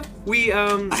 Tiny Chef. We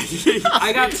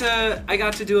I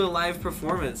got to do a live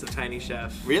performance of Tiny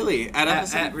Chef Really?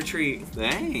 at retreat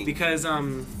Dang. because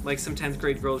like some 10th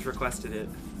grade girls requested it.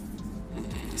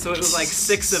 So it was like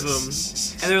 6 of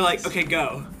them, and they're like, okay,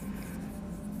 go.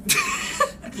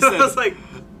 So I was like,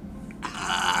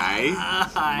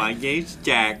 Hi, my name's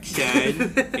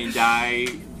Jackson, and I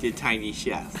did Tiny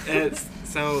Chef.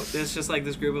 So there's just like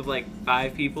this group of like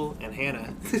 5 people and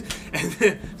Hannah, and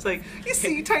then it's like, you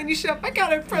see, Tiny Chef, I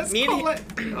gotta press Me and call it.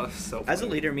 Oh, so funny. As a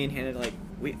leader, me and Hannah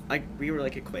we were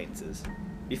like acquaintances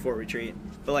before retreat,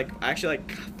 but like I actually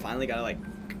like finally got to like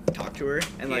talk to her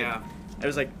and like Yeah. I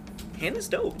was like, Hannah's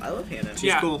dope. I love Hannah.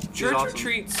 She's cool. She's Church awesome.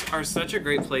 retreats are such a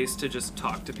great place to just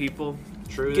talk to people,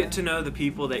 True. get to know the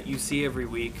people that you see every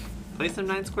week. Play some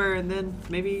Nine Square and then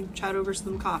maybe chat over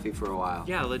some coffee for a while.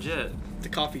 Yeah, legit. The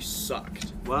coffee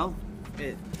sucked. Well,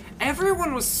 It,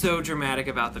 Everyone was so dramatic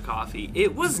about the coffee.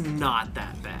 It was not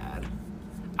that bad.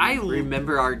 I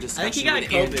remember our I think discussion he got with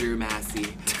COVID. Andrew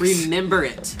Massey. Remember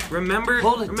it. remember.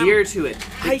 Hold it dear to it.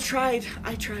 I tried.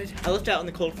 I left out in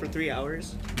the cold for 3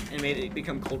 hours and made it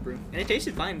become cold brew, and it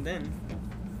tasted fine then.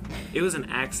 It was an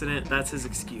accident. That's his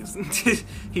excuse.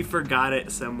 He forgot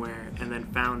it somewhere and then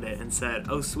found it and said,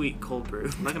 "Oh, sweet, cold brew."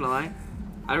 I'm not gonna lie.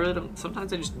 I really don't.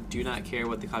 Sometimes I just do not care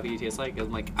what the coffee tastes like.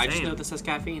 I'm like, I just Same. know this has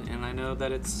caffeine, and I know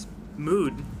that it's.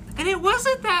 Mood. And it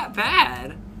wasn't that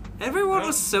bad. Everyone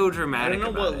was so I dramatic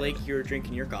don't know about what it. lake you were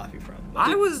drinking your coffee from.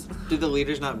 I was... Did the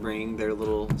leaders not bring their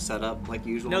little setup like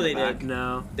usual? No, in the they back? did.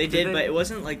 No. They did, but it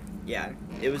wasn't like, yeah,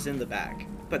 it was in the back.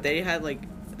 But they had like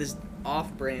this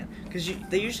off-brand, because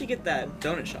they usually get that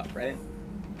donut shop, right?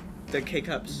 The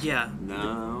K-Cups. Yeah.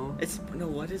 No.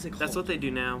 What is it called? That's what they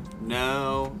do now.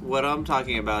 No. What I'm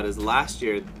talking about is last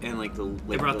year in like the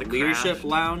brought the leadership craft.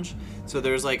 lounge. So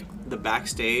there's like the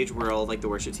backstage where all like the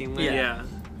worship team went. Yeah.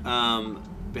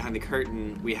 Behind the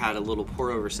curtain, we had a little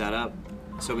pour over setup.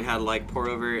 So we had like pour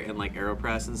over and like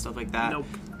AeroPress and stuff like that. Nope.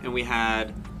 And we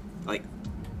had like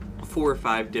 4 or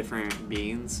 5 different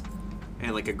beans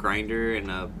and like a grinder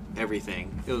and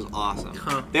everything. It was awesome.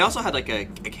 Huh. They also had like a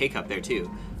K-cup there too.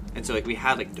 And so like we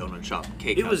had like donut shop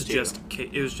K-cups It was too.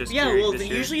 just Yeah, Gary well, this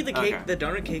year. usually the Okay. the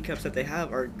donut K-Cups that they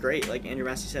have are great. Like Andrew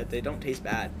Massey said, they don't taste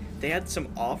bad. They had some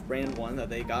off-brand one that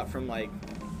they got from like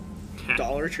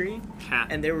Dollar Tree, Ha.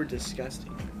 and they were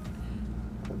disgusting.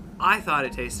 I thought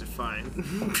it tasted fine.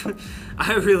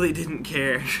 I really didn't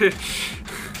care.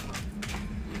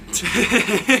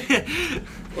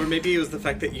 Or maybe it was the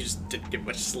fact that you just didn't get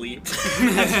much sleep.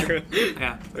 That's true.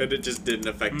 Yeah. And it just didn't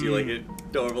affect you like it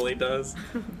normally does.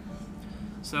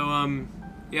 So,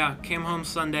 yeah, came home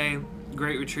Sunday,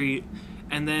 great retreat,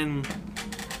 and then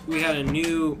we had a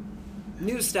new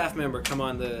staff member come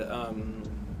on the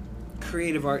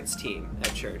creative arts team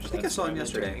at church. I think I saw him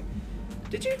yesterday.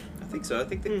 Did you? I think so.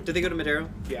 Did they go to Madero?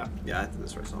 Yeah. Yeah, I think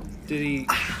that's where I saw him. Did he?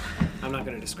 I'm not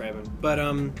gonna describe him, but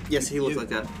Yes, he looked like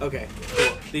that. Okay,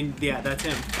 cool. Then, yeah, that's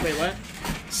him. Wait, what?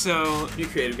 So, New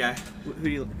creative guy. Who do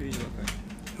you look like?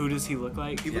 who does he look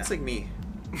like? He looks like me.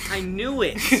 I knew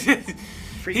it.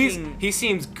 He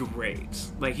seems great.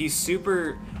 Like he's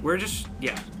super.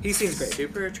 He seems great.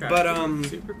 Super attractive. But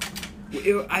Super.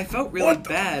 I felt really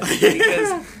bad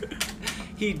because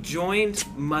he joined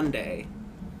Monday,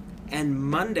 and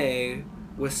Monday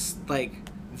was like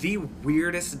the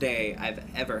weirdest day I've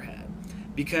ever had.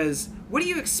 Because what do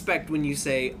you expect when you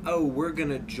say, "Oh, we're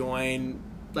gonna join"?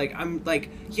 Like I'm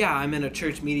in a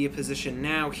church media position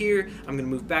now here. I'm gonna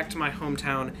move back to my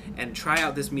hometown and try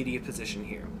out this media position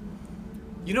here.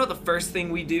 You know the first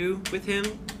thing we do with him?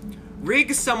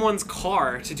 Rig someone's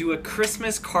car to do a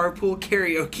Christmas carpool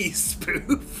karaoke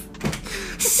spoof.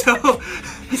 so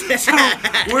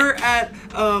we're at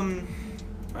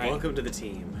Welcome to the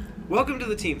team. Welcome to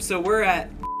the team. So we're at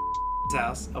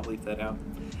house. I'll bleep that out.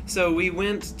 So we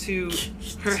went to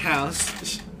her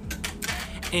house,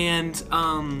 and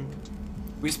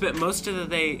we spent most of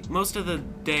the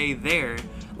day there,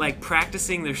 like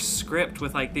practicing their script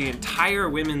with like the entire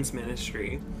women's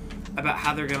ministry about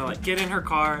how they're gonna like get in her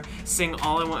car, sing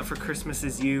 "All I Want for Christmas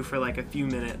Is You" for like a few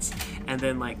minutes, and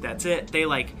then like that's it. They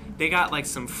got like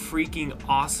some freaking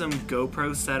awesome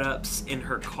GoPro setups in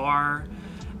her car.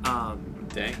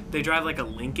 Dang. They drive like a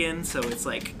Lincoln, so it's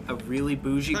like a really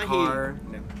bougie Not car.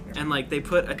 No. And like they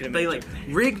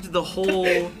rigged the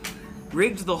whole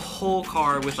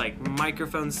car with like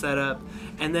microphone setup,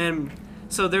 and then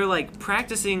so they're like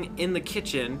practicing in the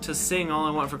kitchen to sing "All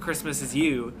I Want for Christmas Is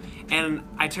You," and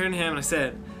I turned to him and I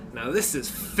said, "Now this is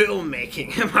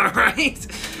filmmaking, am I right?"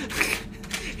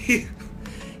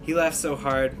 he laughed so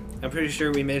hard. I'm pretty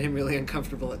sure we made him really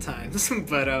uncomfortable at times,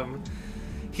 but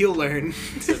he'll learn.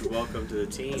 Said, welcome to the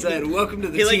team. I said, "Welcome to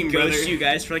the He team, like brother." ghosts you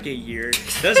guys for like a year.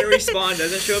 Doesn't respond.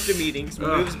 Doesn't show up to meetings. Ugh.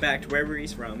 Moves back to wherever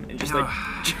he's from, and just like,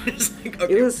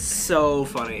 okay. It was so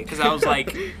funny because I was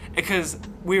like, because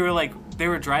we were like, they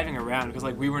were driving around because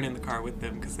like we weren't in the car with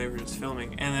them because they were just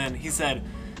filming, and then he said,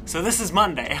 "So this is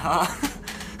Monday, huh?"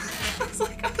 I was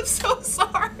like, "I'm so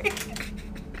sorry."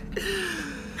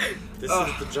 This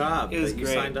is the job it was that you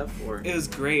great. signed up for. It was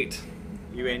great.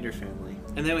 You and your family.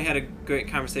 And then we had a great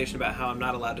conversation about how I'm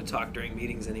not allowed to talk during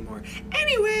meetings anymore.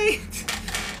 Anyway.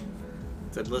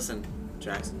 Said, listen,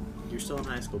 Jackson, you're still in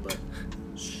high school, but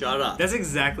shut up. That's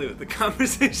exactly what the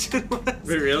conversation was.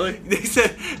 Wait, really? They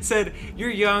said,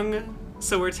 "You're young,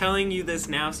 so we're telling you this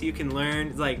now so you can learn."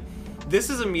 It's like,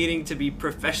 this is a meeting to be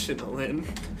professional in.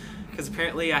 Because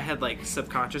apparently I had like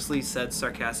subconsciously said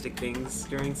sarcastic things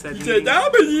during said meeting.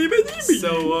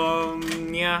 So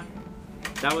yeah,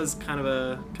 that was kind of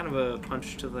a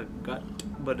punch to the gut,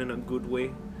 but in a good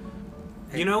way.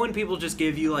 Hey. You know when people just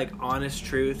give you like honest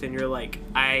truth and you're like,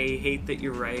 "I hate that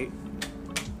you're right."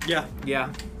 Yeah.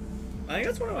 Yeah. I think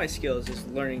that's one of my skills is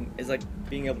like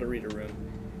being able to read a room,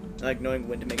 like knowing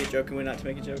when to make a joke and when not to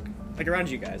make a joke. Like around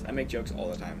you guys, I make jokes all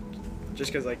the time.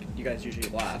 just because like you guys usually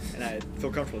laugh, and I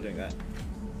feel comfortable doing that.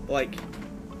 But, like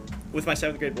with my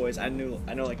 7th grade boys, I know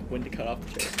like when to cut off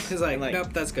the joke. He's like, And, like,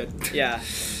 nope, that's good. Yeah.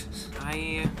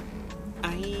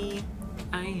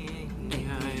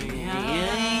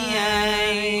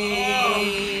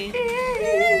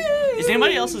 Is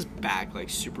anybody else's back like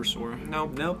super sore?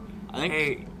 Nope. I think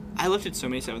Hey, I lifted so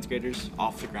many 7th graders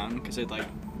off the ground because they'd like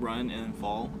run and then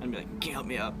fall and be like, "Can you help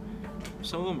me up?"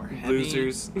 Some of them are heavy.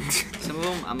 losers. Some of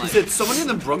them I'm He like, said someone in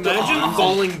the broke their Imagine arm.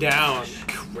 falling down.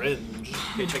 Cringe.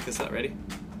 Okay, check this out. Ready?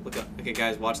 Look up. Okay,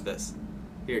 guys, watch this.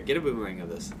 Here, get a boomerang of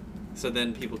this, so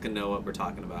then people can know what we're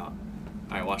talking about.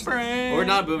 All right, watch this. Or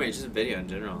not a boomerang, just a video in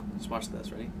general. Just watch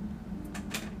this. Ready?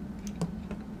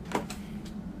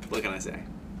 What can I say?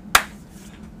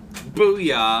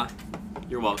 Booyah!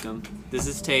 You're welcome. This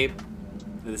is tape,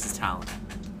 and this is talent.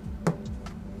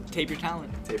 tape your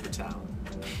talent. Tape your talent.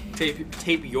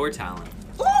 Tape your talent.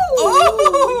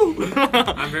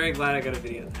 I'm very glad I got a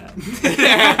video of that.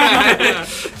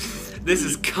 This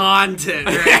is content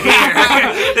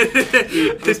right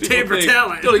here. This taper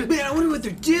talent. They're like, man, I wonder what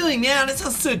they're doing, man. That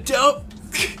sounds so dope.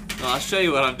 Well, I'll show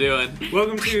you what I'm doing.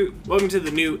 Welcome to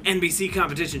the new NBC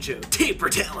competition show, Taper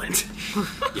Talent.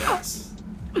 Yes.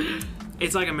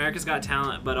 It's like America's Got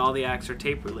Talent, but all the acts are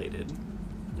tape related.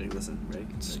 Hey, listen, ready?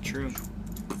 This is true.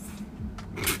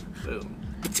 Boom.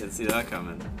 Didn't see that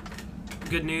coming.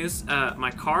 Good news,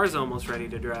 my car's almost ready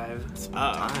to drive.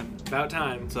 Time. About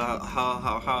time. So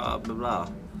how blah blah.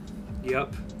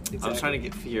 Yep. Exactly. I was trying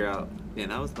to figure out. Man,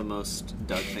 that was the most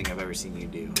Doug thing I've ever seen you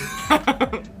do.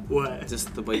 What?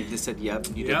 Just the way you just said yep.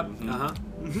 You Yep. did. Uh-huh.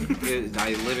 I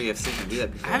literally have seen him do that I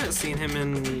before. haven't seen him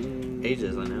in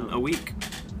Ages, I know. a week.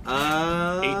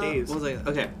 8 days. What was I?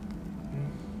 Okay.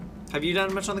 Have you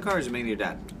done much on the car, or is it mainly your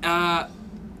dad?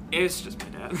 It's just my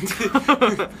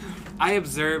dad. I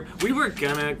observed. We were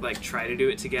gonna like try to do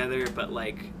it together, but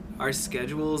like our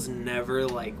schedules never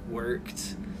like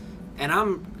worked, and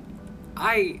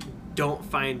I don't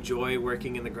find joy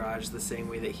working in the garage the same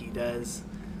way that he does.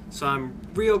 So I'm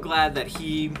real glad that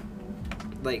he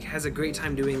like has a great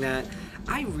time doing that.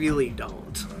 I really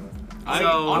don't. I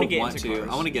So- want to I get want into to. cars.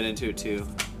 I want to get into it too.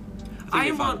 I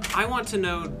you're fun. want to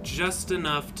know just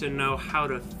enough to know how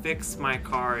to fix my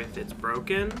car if it's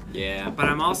broken. Yeah. But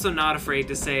I'm also not afraid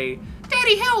to say,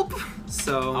 "Daddy, help!"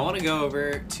 So I want to go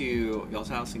over to y'all's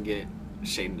house and get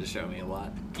Shaden to show me a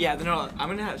lot. Yeah, no,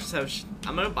 I'm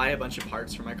gonna buy a bunch of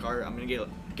parts for my car. I'm gonna get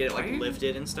it like Why?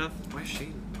 lifted and stuff. Why is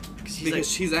she? Cause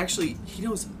he's Because he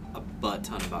knows a butt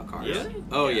ton about cars. Really?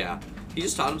 Oh Yeah. yeah. He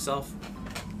just taught himself.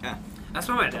 That's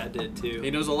what my dad did too.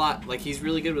 He knows a lot. Like he's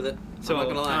really good with it. So- I'm not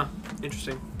gonna lie.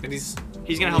 Interesting. And he's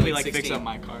gonna help me only like fix 16. up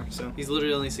my car. So He's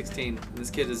literally only 16.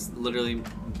 This kid is literally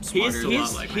smarter. a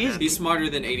lot like my dad. He's smarter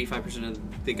than 85%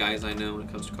 of the guys I know when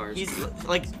it comes to cars. he's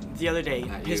like the other day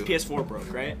Not his you. PS4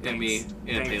 broke, right? and me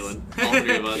and Thanks. Palin, all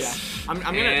three of us. Yeah, I'm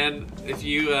gonna. And if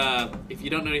you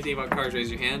don't know anything about cars,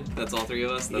 raise your hand. That's all three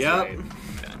of us. That's Yep. right.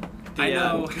 I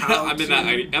know how I'm in to-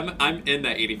 that. I'm in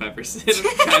that 85% of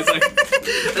guys.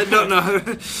 no.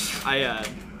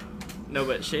 No,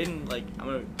 but Shaden, like, I'm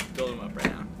gonna build him up right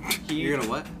now. You're gonna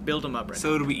what? Build him up right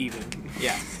So do we even? now.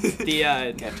 Yeah.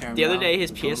 Gotta tear him The other down, day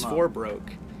his build him PS4 up.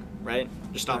 broke, right?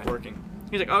 Just stopped Right. working.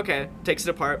 He's like, okay, takes it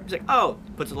apart. He's like, oh,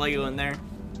 puts a Lego in there,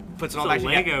 puts it all Puts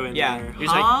back a together. Lego in yeah. there. He's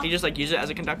Huh? like, he just like used it as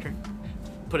a conductor.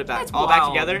 Put it back, That's all back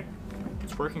wild. together.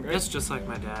 It's working great. That's just like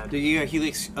my dad. Dude, he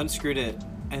like unscrewed it,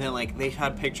 and then like they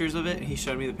had pictures of it, and he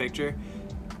showed me the picture.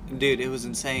 Dude, it was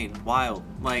insane, wild,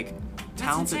 like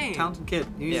insane. talented kid.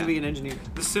 He used Yeah. to be an engineer.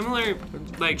 The similar,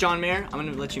 like John Mayer, I'm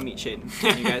gonna let you meet Shaden.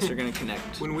 And you guys are gonna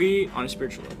connect when we on a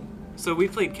spiritual level. so we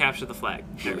played Capture the Flag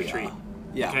at retreat.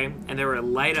 Yeah. Okay, and there were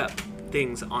light up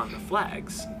things on the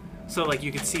flags, so like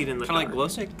you could see it in the Kind of like dark. glow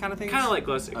stick kind of thing. Kind of like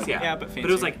glow sticks, Okay. yeah. Yeah, but it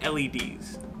was fancier. like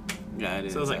LEDs. Yeah, it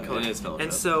is. So it was like color. It is fellowship.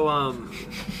 And so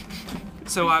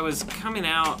I was coming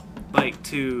out like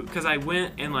because I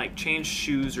went and like changed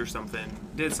shoes or something,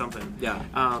 did something. Yeah.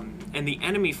 And the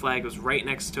enemy flag was right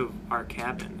next to our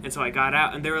cabin, and so I got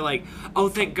out, and they were like, "Oh,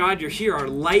 thank God you're here. Our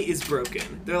light is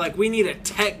broken." They're like, "We need a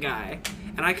tech guy,"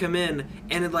 and I come in,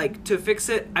 and like to fix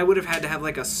it, I would have had to have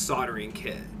like a soldering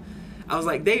kit. I was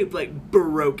like, they like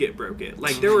broke it.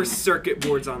 Like there were circuit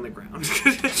boards on the ground.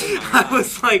 I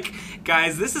was like,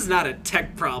 guys, this is not a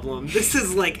tech problem. This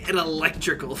is like an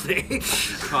electrical thing.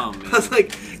 Come, man. I was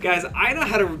like, guys, I know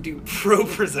how to do Pro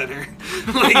Presenter.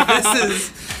 Like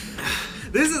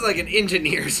this is like an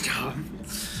engineer's job.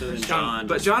 So then John.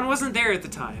 But John wasn't there at the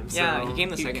time. So Yeah, he came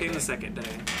the second day. the second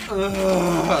day.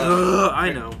 I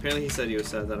I know. Apparently, he said he was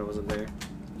sad that I wasn't there.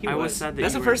 I was sad that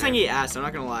That's you the weren't first thing there. he asked. I'm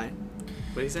not gonna lie.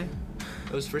 What did he say?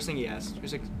 That was the first thing he asked. He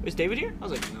was like, "Is David here?" I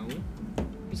was like, "No."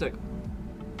 He's like,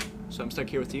 so I'm stuck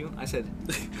here with you? I said,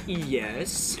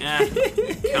 yes.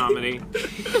 Comedy.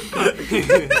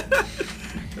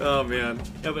 Oh man.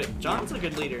 No, but John's a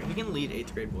good leader. He can lead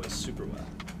 8th grade boys super well.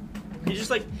 He's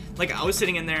just like I was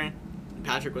sitting in there, and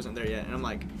Patrick wasn't there yet, and I'm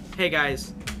like, hey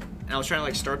guys, and I was trying to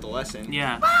like start the lesson.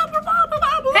 Yeah.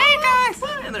 Hey guys!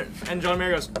 And John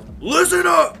Mayer goes, listen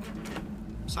up!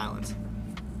 Silence.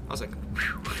 I was like,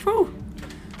 Whew.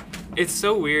 It's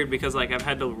so weird because like I've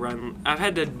had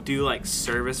to do like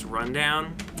service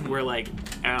rundown where like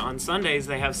on Sundays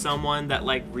they have someone that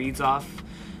like reads off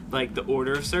like the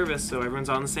order of service so everyone's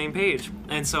on the same page.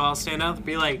 And so I'll stand up and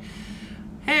be like,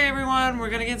 hey everyone, we're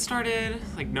gonna get started.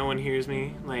 Like no one hears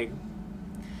me. Like,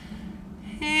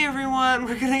 hey everyone,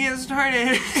 we're gonna get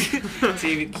started.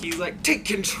 David Key's like, take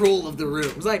control of the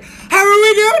room. It's like, how are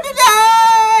we doing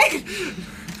tonight?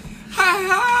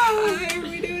 How are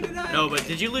we doing tonight? no, but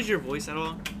did you lose your voice at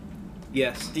all?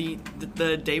 Yes. The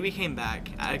day we came back,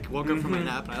 I woke up from my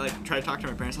nap and I like tried to talk to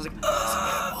my parents. I was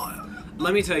like,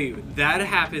 Let me tell you, that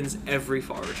happens every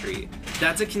fall retreat.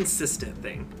 That's a consistent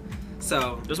thing.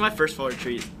 So, it was my first fall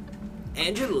retreat.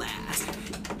 and your last.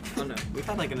 Oh no, We've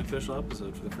had like an official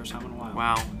episode for the first time in a while.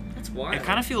 Wow. that's wild. It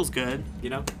kind of feels good. You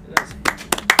know?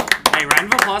 Hey,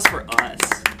 round of applause for us.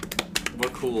 We're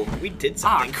cool. We did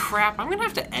Ah, something. crap. I'm going to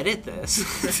have to edit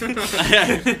this.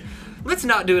 Let's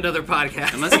not do another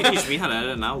podcast. Unless you teach me how to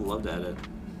edit, and I would love to edit.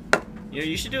 You know,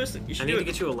 you should do a. You should I do need a, to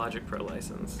get you a Logic Pro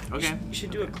license. Okay. You should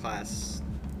do a class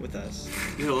with us.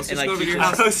 You know, let's And, just like, go over to teach your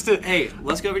us- house. Hey,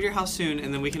 let's go over to your house soon,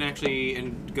 and then we can actually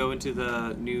go into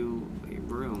the new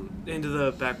room. Into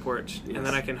the back porch, Yes. and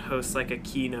then I can host like a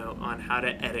keynote on how to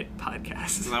edit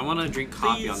podcasts. Because I want to drink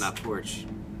coffee Please. on that porch.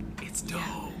 It's dope.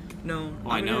 No. Oh,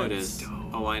 I know it It's is. dope.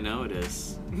 Oh, I know it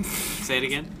is. Say it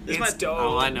again. This It's might- dope.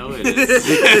 Oh, I know it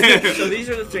is. So these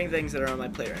are the 3 things that are on my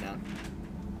plate right now.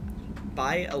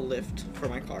 Buy a lift for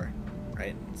my car,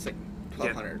 right? It's like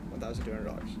 $1,200,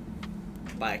 $1,200.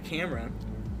 Buy a camera,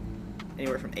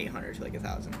 anywhere from $800 to like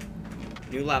 $1,000.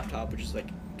 New laptop, which is like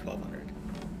 $1,200.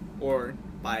 Or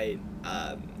buy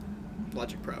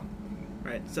Logic Pro,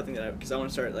 right? Something that because I want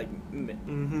to start like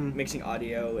mixing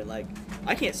audio and like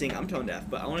I can't sing, I'm tone deaf,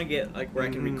 but I want to get like where I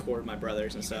can record my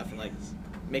brothers and stuff and like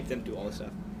make them do all this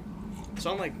stuff.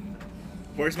 So I'm like,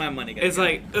 where's my money gonna It's go?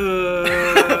 like,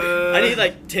 I need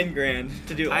like 10 grand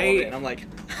to do all of it, and I'm like,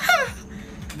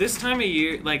 this time of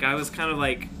year, like I was kind of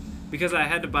like, because I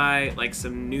had to buy like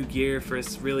some new gear for a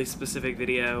really specific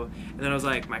video, and then I was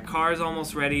like, my car's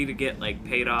almost ready to get like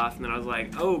paid off, and then I was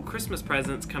like, oh, Christmas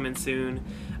presents coming soon.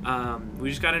 We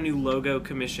just got a new logo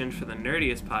commissioned for the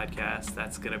Nerdiest podcast.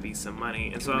 That's gonna be some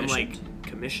money, and so I'm like,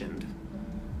 commissioned,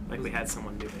 like we had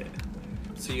someone do it.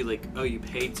 So you like, oh, you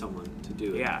paid someone to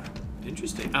do it. Yeah,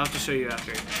 Interesting. I'll have to show you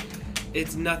after.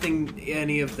 It's nothing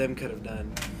any of them could have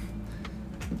done.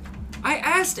 I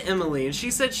asked Emily, and she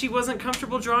said she wasn't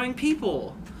comfortable drawing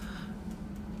people.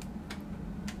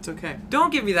 It's okay.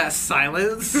 Don't give me that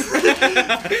silence.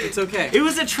 It's okay. It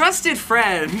was a trusted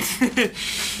friend.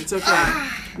 It's okay.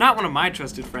 Not one of my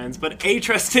trusted friends, but a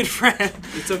trusted friend.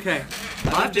 It's okay.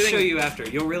 I'll have to show you after.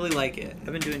 You'll really like it.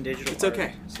 I've been doing digital It's art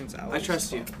okay. since I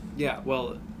trust you. Yeah,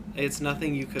 well, it's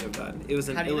nothing you could have done. It was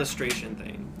an How do you know? illustration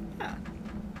thing. Yeah.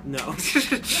 No.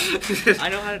 I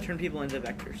know how to turn people into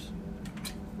vectors.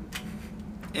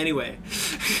 Anyway.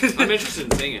 I'm interested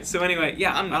in seeing it. So anyway,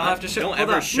 yeah, I'm I'll not. have to show. Don't Hold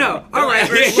ever on. show No, me. all Don't right.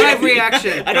 ever show Live me.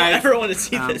 reaction. I don't guys. ever want to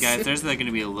see this. Guys, there's going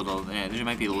to be a little, there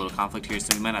might be a little conflict here, so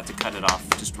we might have to cut it off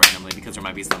just randomly because there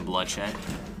might be some bloodshed.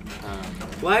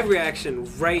 Live reaction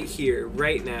right here,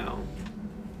 right now.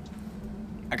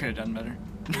 I could have done better.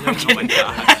 Oh my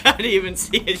God. I didn't even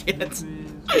see it yet. That's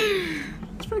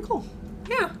pretty cool.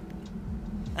 Yeah,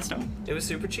 That's dope. it was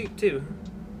super cheap too.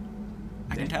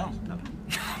 I can tell.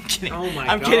 I'm kidding. Oh my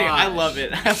I'm kidding. I gosh. love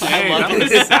it. I that love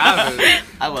was it. savage.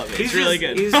 I love it. It's really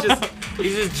good. He's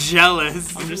just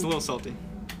jealous. I'm just a little salty.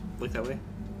 Look that way.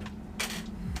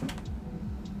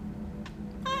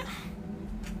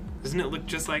 Doesn't it look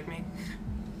just like me?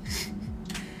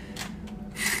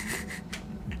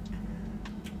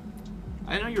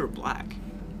 I didn't know you were black.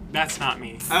 That's not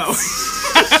me. Oh.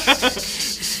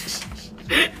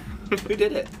 Who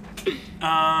did it?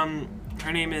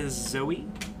 Her name is Zoe.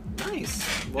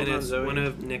 Nice. And Well done, it's Zoe. one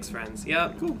of Nick's friends.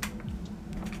 Yep. Cool.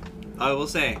 I will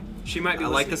say, She might be I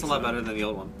like this a listening, lot so- better than the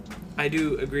old one. I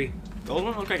do agree. The old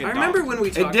one looked like a I dog. remember when we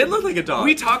It talked. did look like a dog.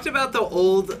 We talked about the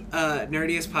old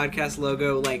Nerdiest Podcast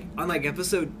logo like on like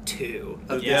episode 2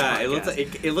 of Yeah, this it looks podcast.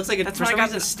 like it looks like a. That's for when I some got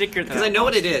reason- the sticker. Because I know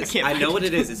what it is. can't I know find what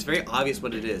it is. It's very obvious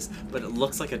what it is, but it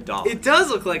looks like a dog. It does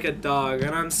look like a dog,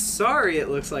 and I'm sorry it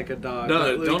looks like a dog. No,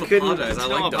 but we don't couldn't- apologize. I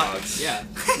No, like but- dogs. Yeah.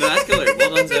 No, that's killer.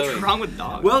 Well done, Zoe. What's wrong with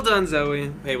dogs? Well done,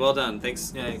 Zoe. Hey, well done.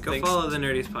 Thanks. Yeah, go Thanks. follow the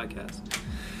Nerdiest Podcast.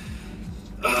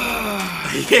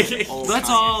 Let's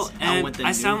all I end. want the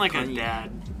I sound new like a Kanye.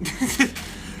 dad.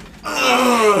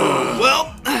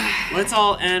 Well, Let's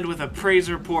all end with a praise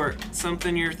report.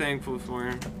 Something you're thankful for.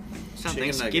 It's not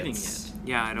Chicken Thanksgiving nuggets. yet.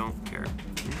 Yeah, I don't care.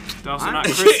 It's also I'm- not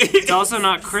it's also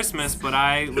not Christmas, but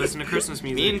I listen to Christmas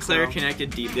music. Me and Claire so. connected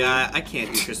deeply. yeah, I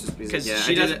can't do Christmas music. 'Cause Yeah,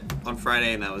 she I did doesn't- it on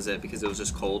Friday, and that was it because it was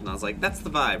just cold, and I was like, "That's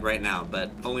the vibe right now," but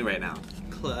only right now.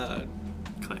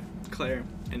 Claire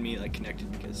and me like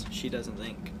connected because she doesn't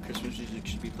think Christmas music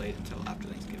should be played until after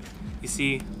Thanksgiving. You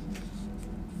see,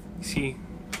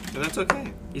 And that's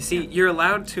okay. You're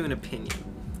allowed to an opinion.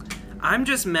 I'm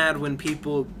just mad when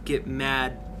people get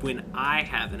mad when I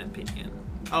have an opinion.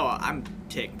 Oh, I'm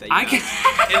ticked that you I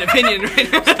have an opinion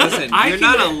right now. Listen, I you're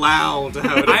can- not allowed to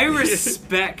have an I opinion.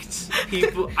 respect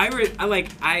people.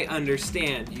 I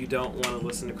understand you don't want to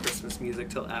listen to Christmas music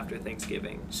till after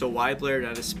Thanksgiving. So why blare it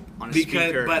on a Because,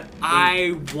 speaker? but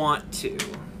I want to.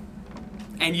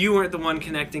 And you weren't the one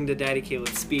connecting to Daddy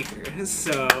Caleb's speaker,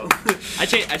 so. I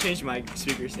changed my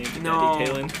speaker's name to No. Daddy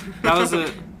Talon. that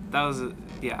was a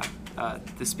yeah.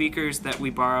 The speakers that we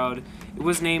borrowed, it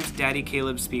was named Daddy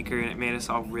Caleb's speaker, and it made us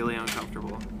all really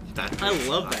uncomfortable. I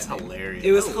love That's that. hilarious.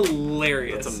 It was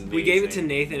hilarious. That's We gave it to amazing.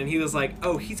 Nathan, and he was like,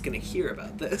 "Oh, he's gonna hear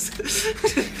about this."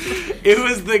 It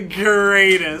was the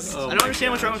greatest. Oh I my don't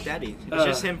understand what's wrong with gosh. Daddy. It's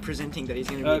just him presenting that he's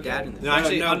gonna be a Okay. dad in this. No,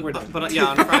 actually, No, we're done. but yeah,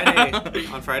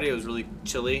 on Friday it was really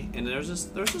chilly, and there was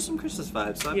just some Christmas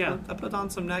vibes. So Yeah. I put on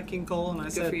some Nat King Cole, and I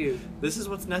Good said, for you. "This is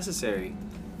what's necessary."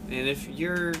 And if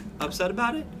you're upset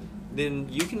about it, then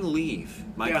you can leave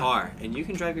my Yeah. car and you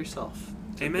can drive yourself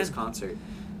to Amen. this concert,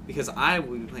 because I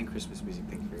will be playing Christmas music.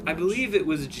 Thank you very much. I believe it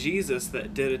was Jesus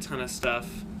that did a ton of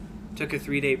stuff, took a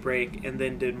 3-day break, and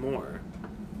then did more.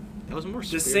 That was more The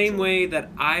spiritual. same way that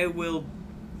I will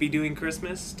be doing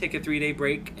Christmas, take a 3-day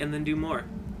break, and then do more.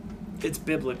 It's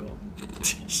biblical.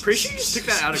 Pretty sure you just took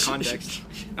that out of context.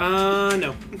 No.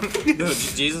 No,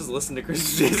 Jesus listened to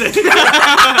Christmas music.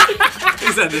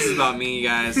 He said, "This is about me, you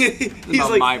guys. This is He's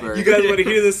about like, my birth." "You guys want to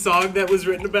hear this song that was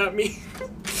written about me?"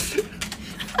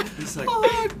 He's like,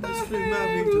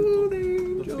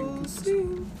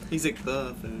 he's like,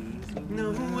 the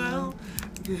Noel.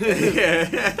 Yo,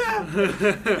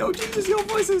 Jesus, your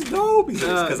voice is dope. He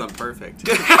says, "Because I'm perfect."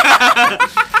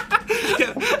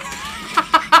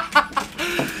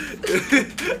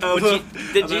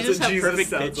 Did Jesus have perfect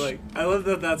sounds pitch? like? I love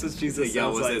that. That's what Jesus Yo,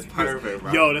 sounds was like. this perfect,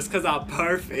 bro? Yo, that's because I'm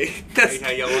perfect. That's,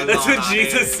 Hey, yo, what's that's going what on,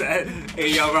 Jesus hey? said.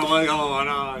 Hey, yo, bro, what's going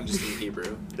on? Just in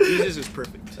Hebrew. Jesus was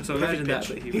perfect. So imagine that.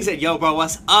 pitch. But He said, "Yo, bro,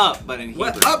 what's up?" But in Hebrew.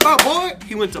 "What up, my boy?"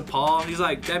 He went to Paul. He's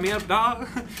like, "Dab me up, dog."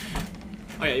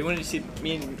 Oh yeah, you wanted to see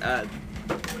me and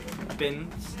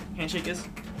Ben's handshake is?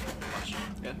 Watch.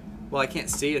 Yeah. Well, I can't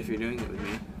see it if you're doing it with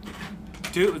me.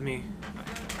 Do it with me.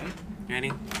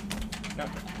 Ready? No.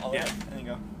 All Yeah. yeah. And then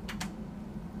go.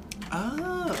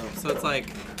 Oh, so it's like,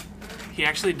 He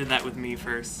actually did that with me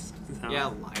first. So. Yeah,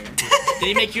 liar. Did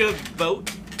he make you a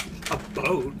boat? A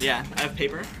boat? Yeah, out of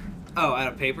paper. Oh, out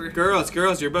of paper?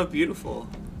 girls, you're both beautiful.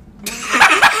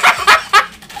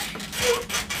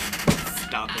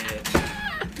 Stop it.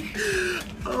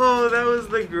 Oh, that was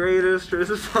the greatest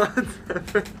response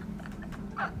ever.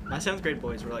 My 7th grade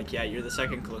boys were like, "Yeah, you're the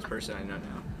second coolest person I know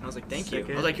now." And I was like, "Thank you." I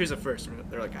Second? was like, "Who's the first?" And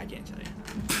they're like, "I can't tell you."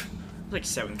 Like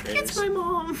 7th graders. It's my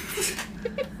mom.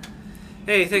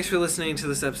 Hey, thanks for listening to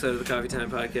this episode of the Coffee Time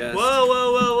Podcast. Whoa,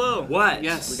 whoa, whoa, whoa! What?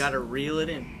 Yes. We gotta reel it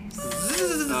in.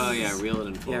 Oh yeah, reel it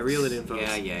in, folks. Yeah, reel it in,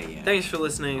 folks. Yeah. Thanks for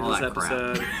listening to All this that crap.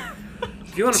 episode.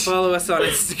 If you want to follow us on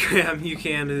Instagram, you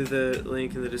can do the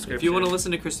link in the description. If you want to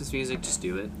listen to Christmas music, just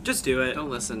do it. just do it. Don't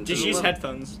listen. Just to use the-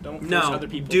 headphones. Don't force No, other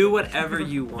people. do whatever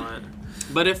you want.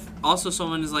 But if also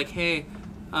someone is like, "Hey,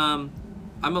 I'm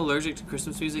allergic to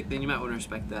Christmas music," then you might want to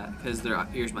respect that because their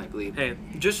ears might bleed. Hey,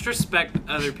 just respect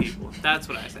other people. That's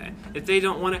what I say. If they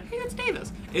don't want to, hey, it's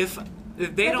Davis. If they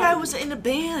That don't, guy was in a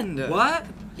band. what?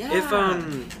 Yeah.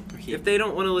 If they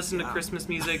don't want to listen to Wow. Christmas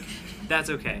music, that's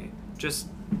okay. Just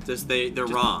They're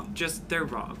wrong. Just they're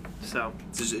wrong. So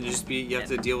You have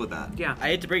to deal with that. yeah. I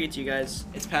hate to break it to you guys.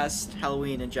 It's past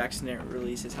Halloween and Jackson didn't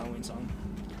release his Halloween song.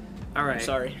 All right. I'm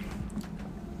sorry.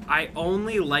 I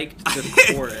only liked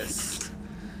the chorus.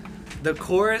 The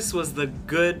chorus was the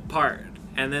good part,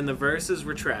 and then the verses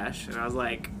were trash. And I was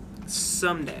like,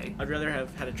 Someday. I'd rather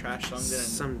have had a trash song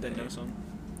Someday. than no song.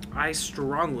 I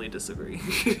strongly disagree.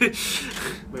 Wait,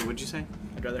 what'd you say?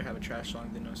 I'd rather have a trash song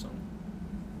than no song.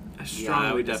 I Yeah,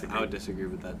 strongly disagree. I would disagree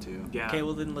with that too. Yeah. Okay,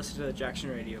 well then listen to the Jackson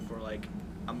radio for like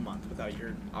a month without your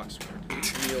aux cord.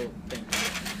 And you'll think.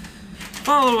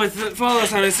 Follow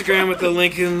us on Instagram with the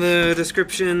link in the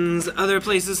descriptions. Other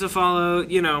places to follow,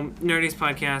 Nerdy's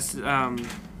podcast.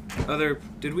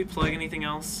 Did we plug anything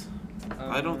else?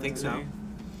 I don't think so.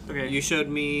 Okay. You showed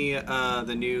me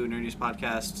the new Nerdy's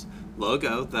podcast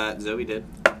logo that Zoe did.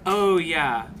 Oh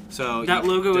yeah. So That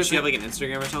logo does is she have like an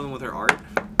Instagram or something with her art?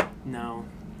 No.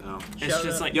 No. It's Shout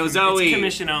just out. like Yo, Zoe. It's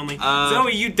commission only. Uh,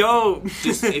 Zoe, you dope.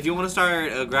 Just if you want to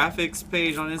start a graphics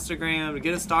page on Instagram to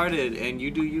get it started, and you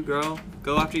do you, girl.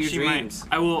 Go after your She dreams.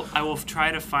 might. I will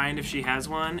try to find if she has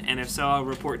one, and if so, I'll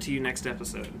report to you next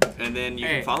episode. And then you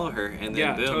Hey. can follow her, and then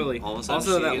Yeah, boom. totally. All of a sudden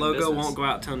Also, she that get logo business. won't go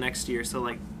out till next year, so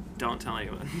like, don't tell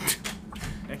anyone.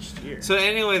 Next year. So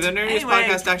anyway, the Nerdiest Anyway.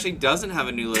 podcast actually doesn't have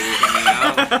a new logo coming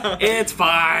out. It's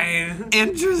fine.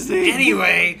 Interesting.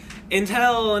 Anyway,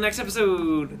 until next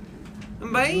episode.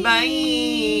 Bye. Bye.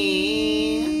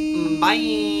 Bye.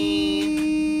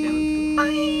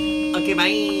 Okay, bye.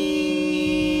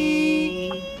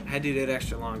 I had to do it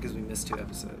extra long because we missed 2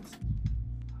 episodes.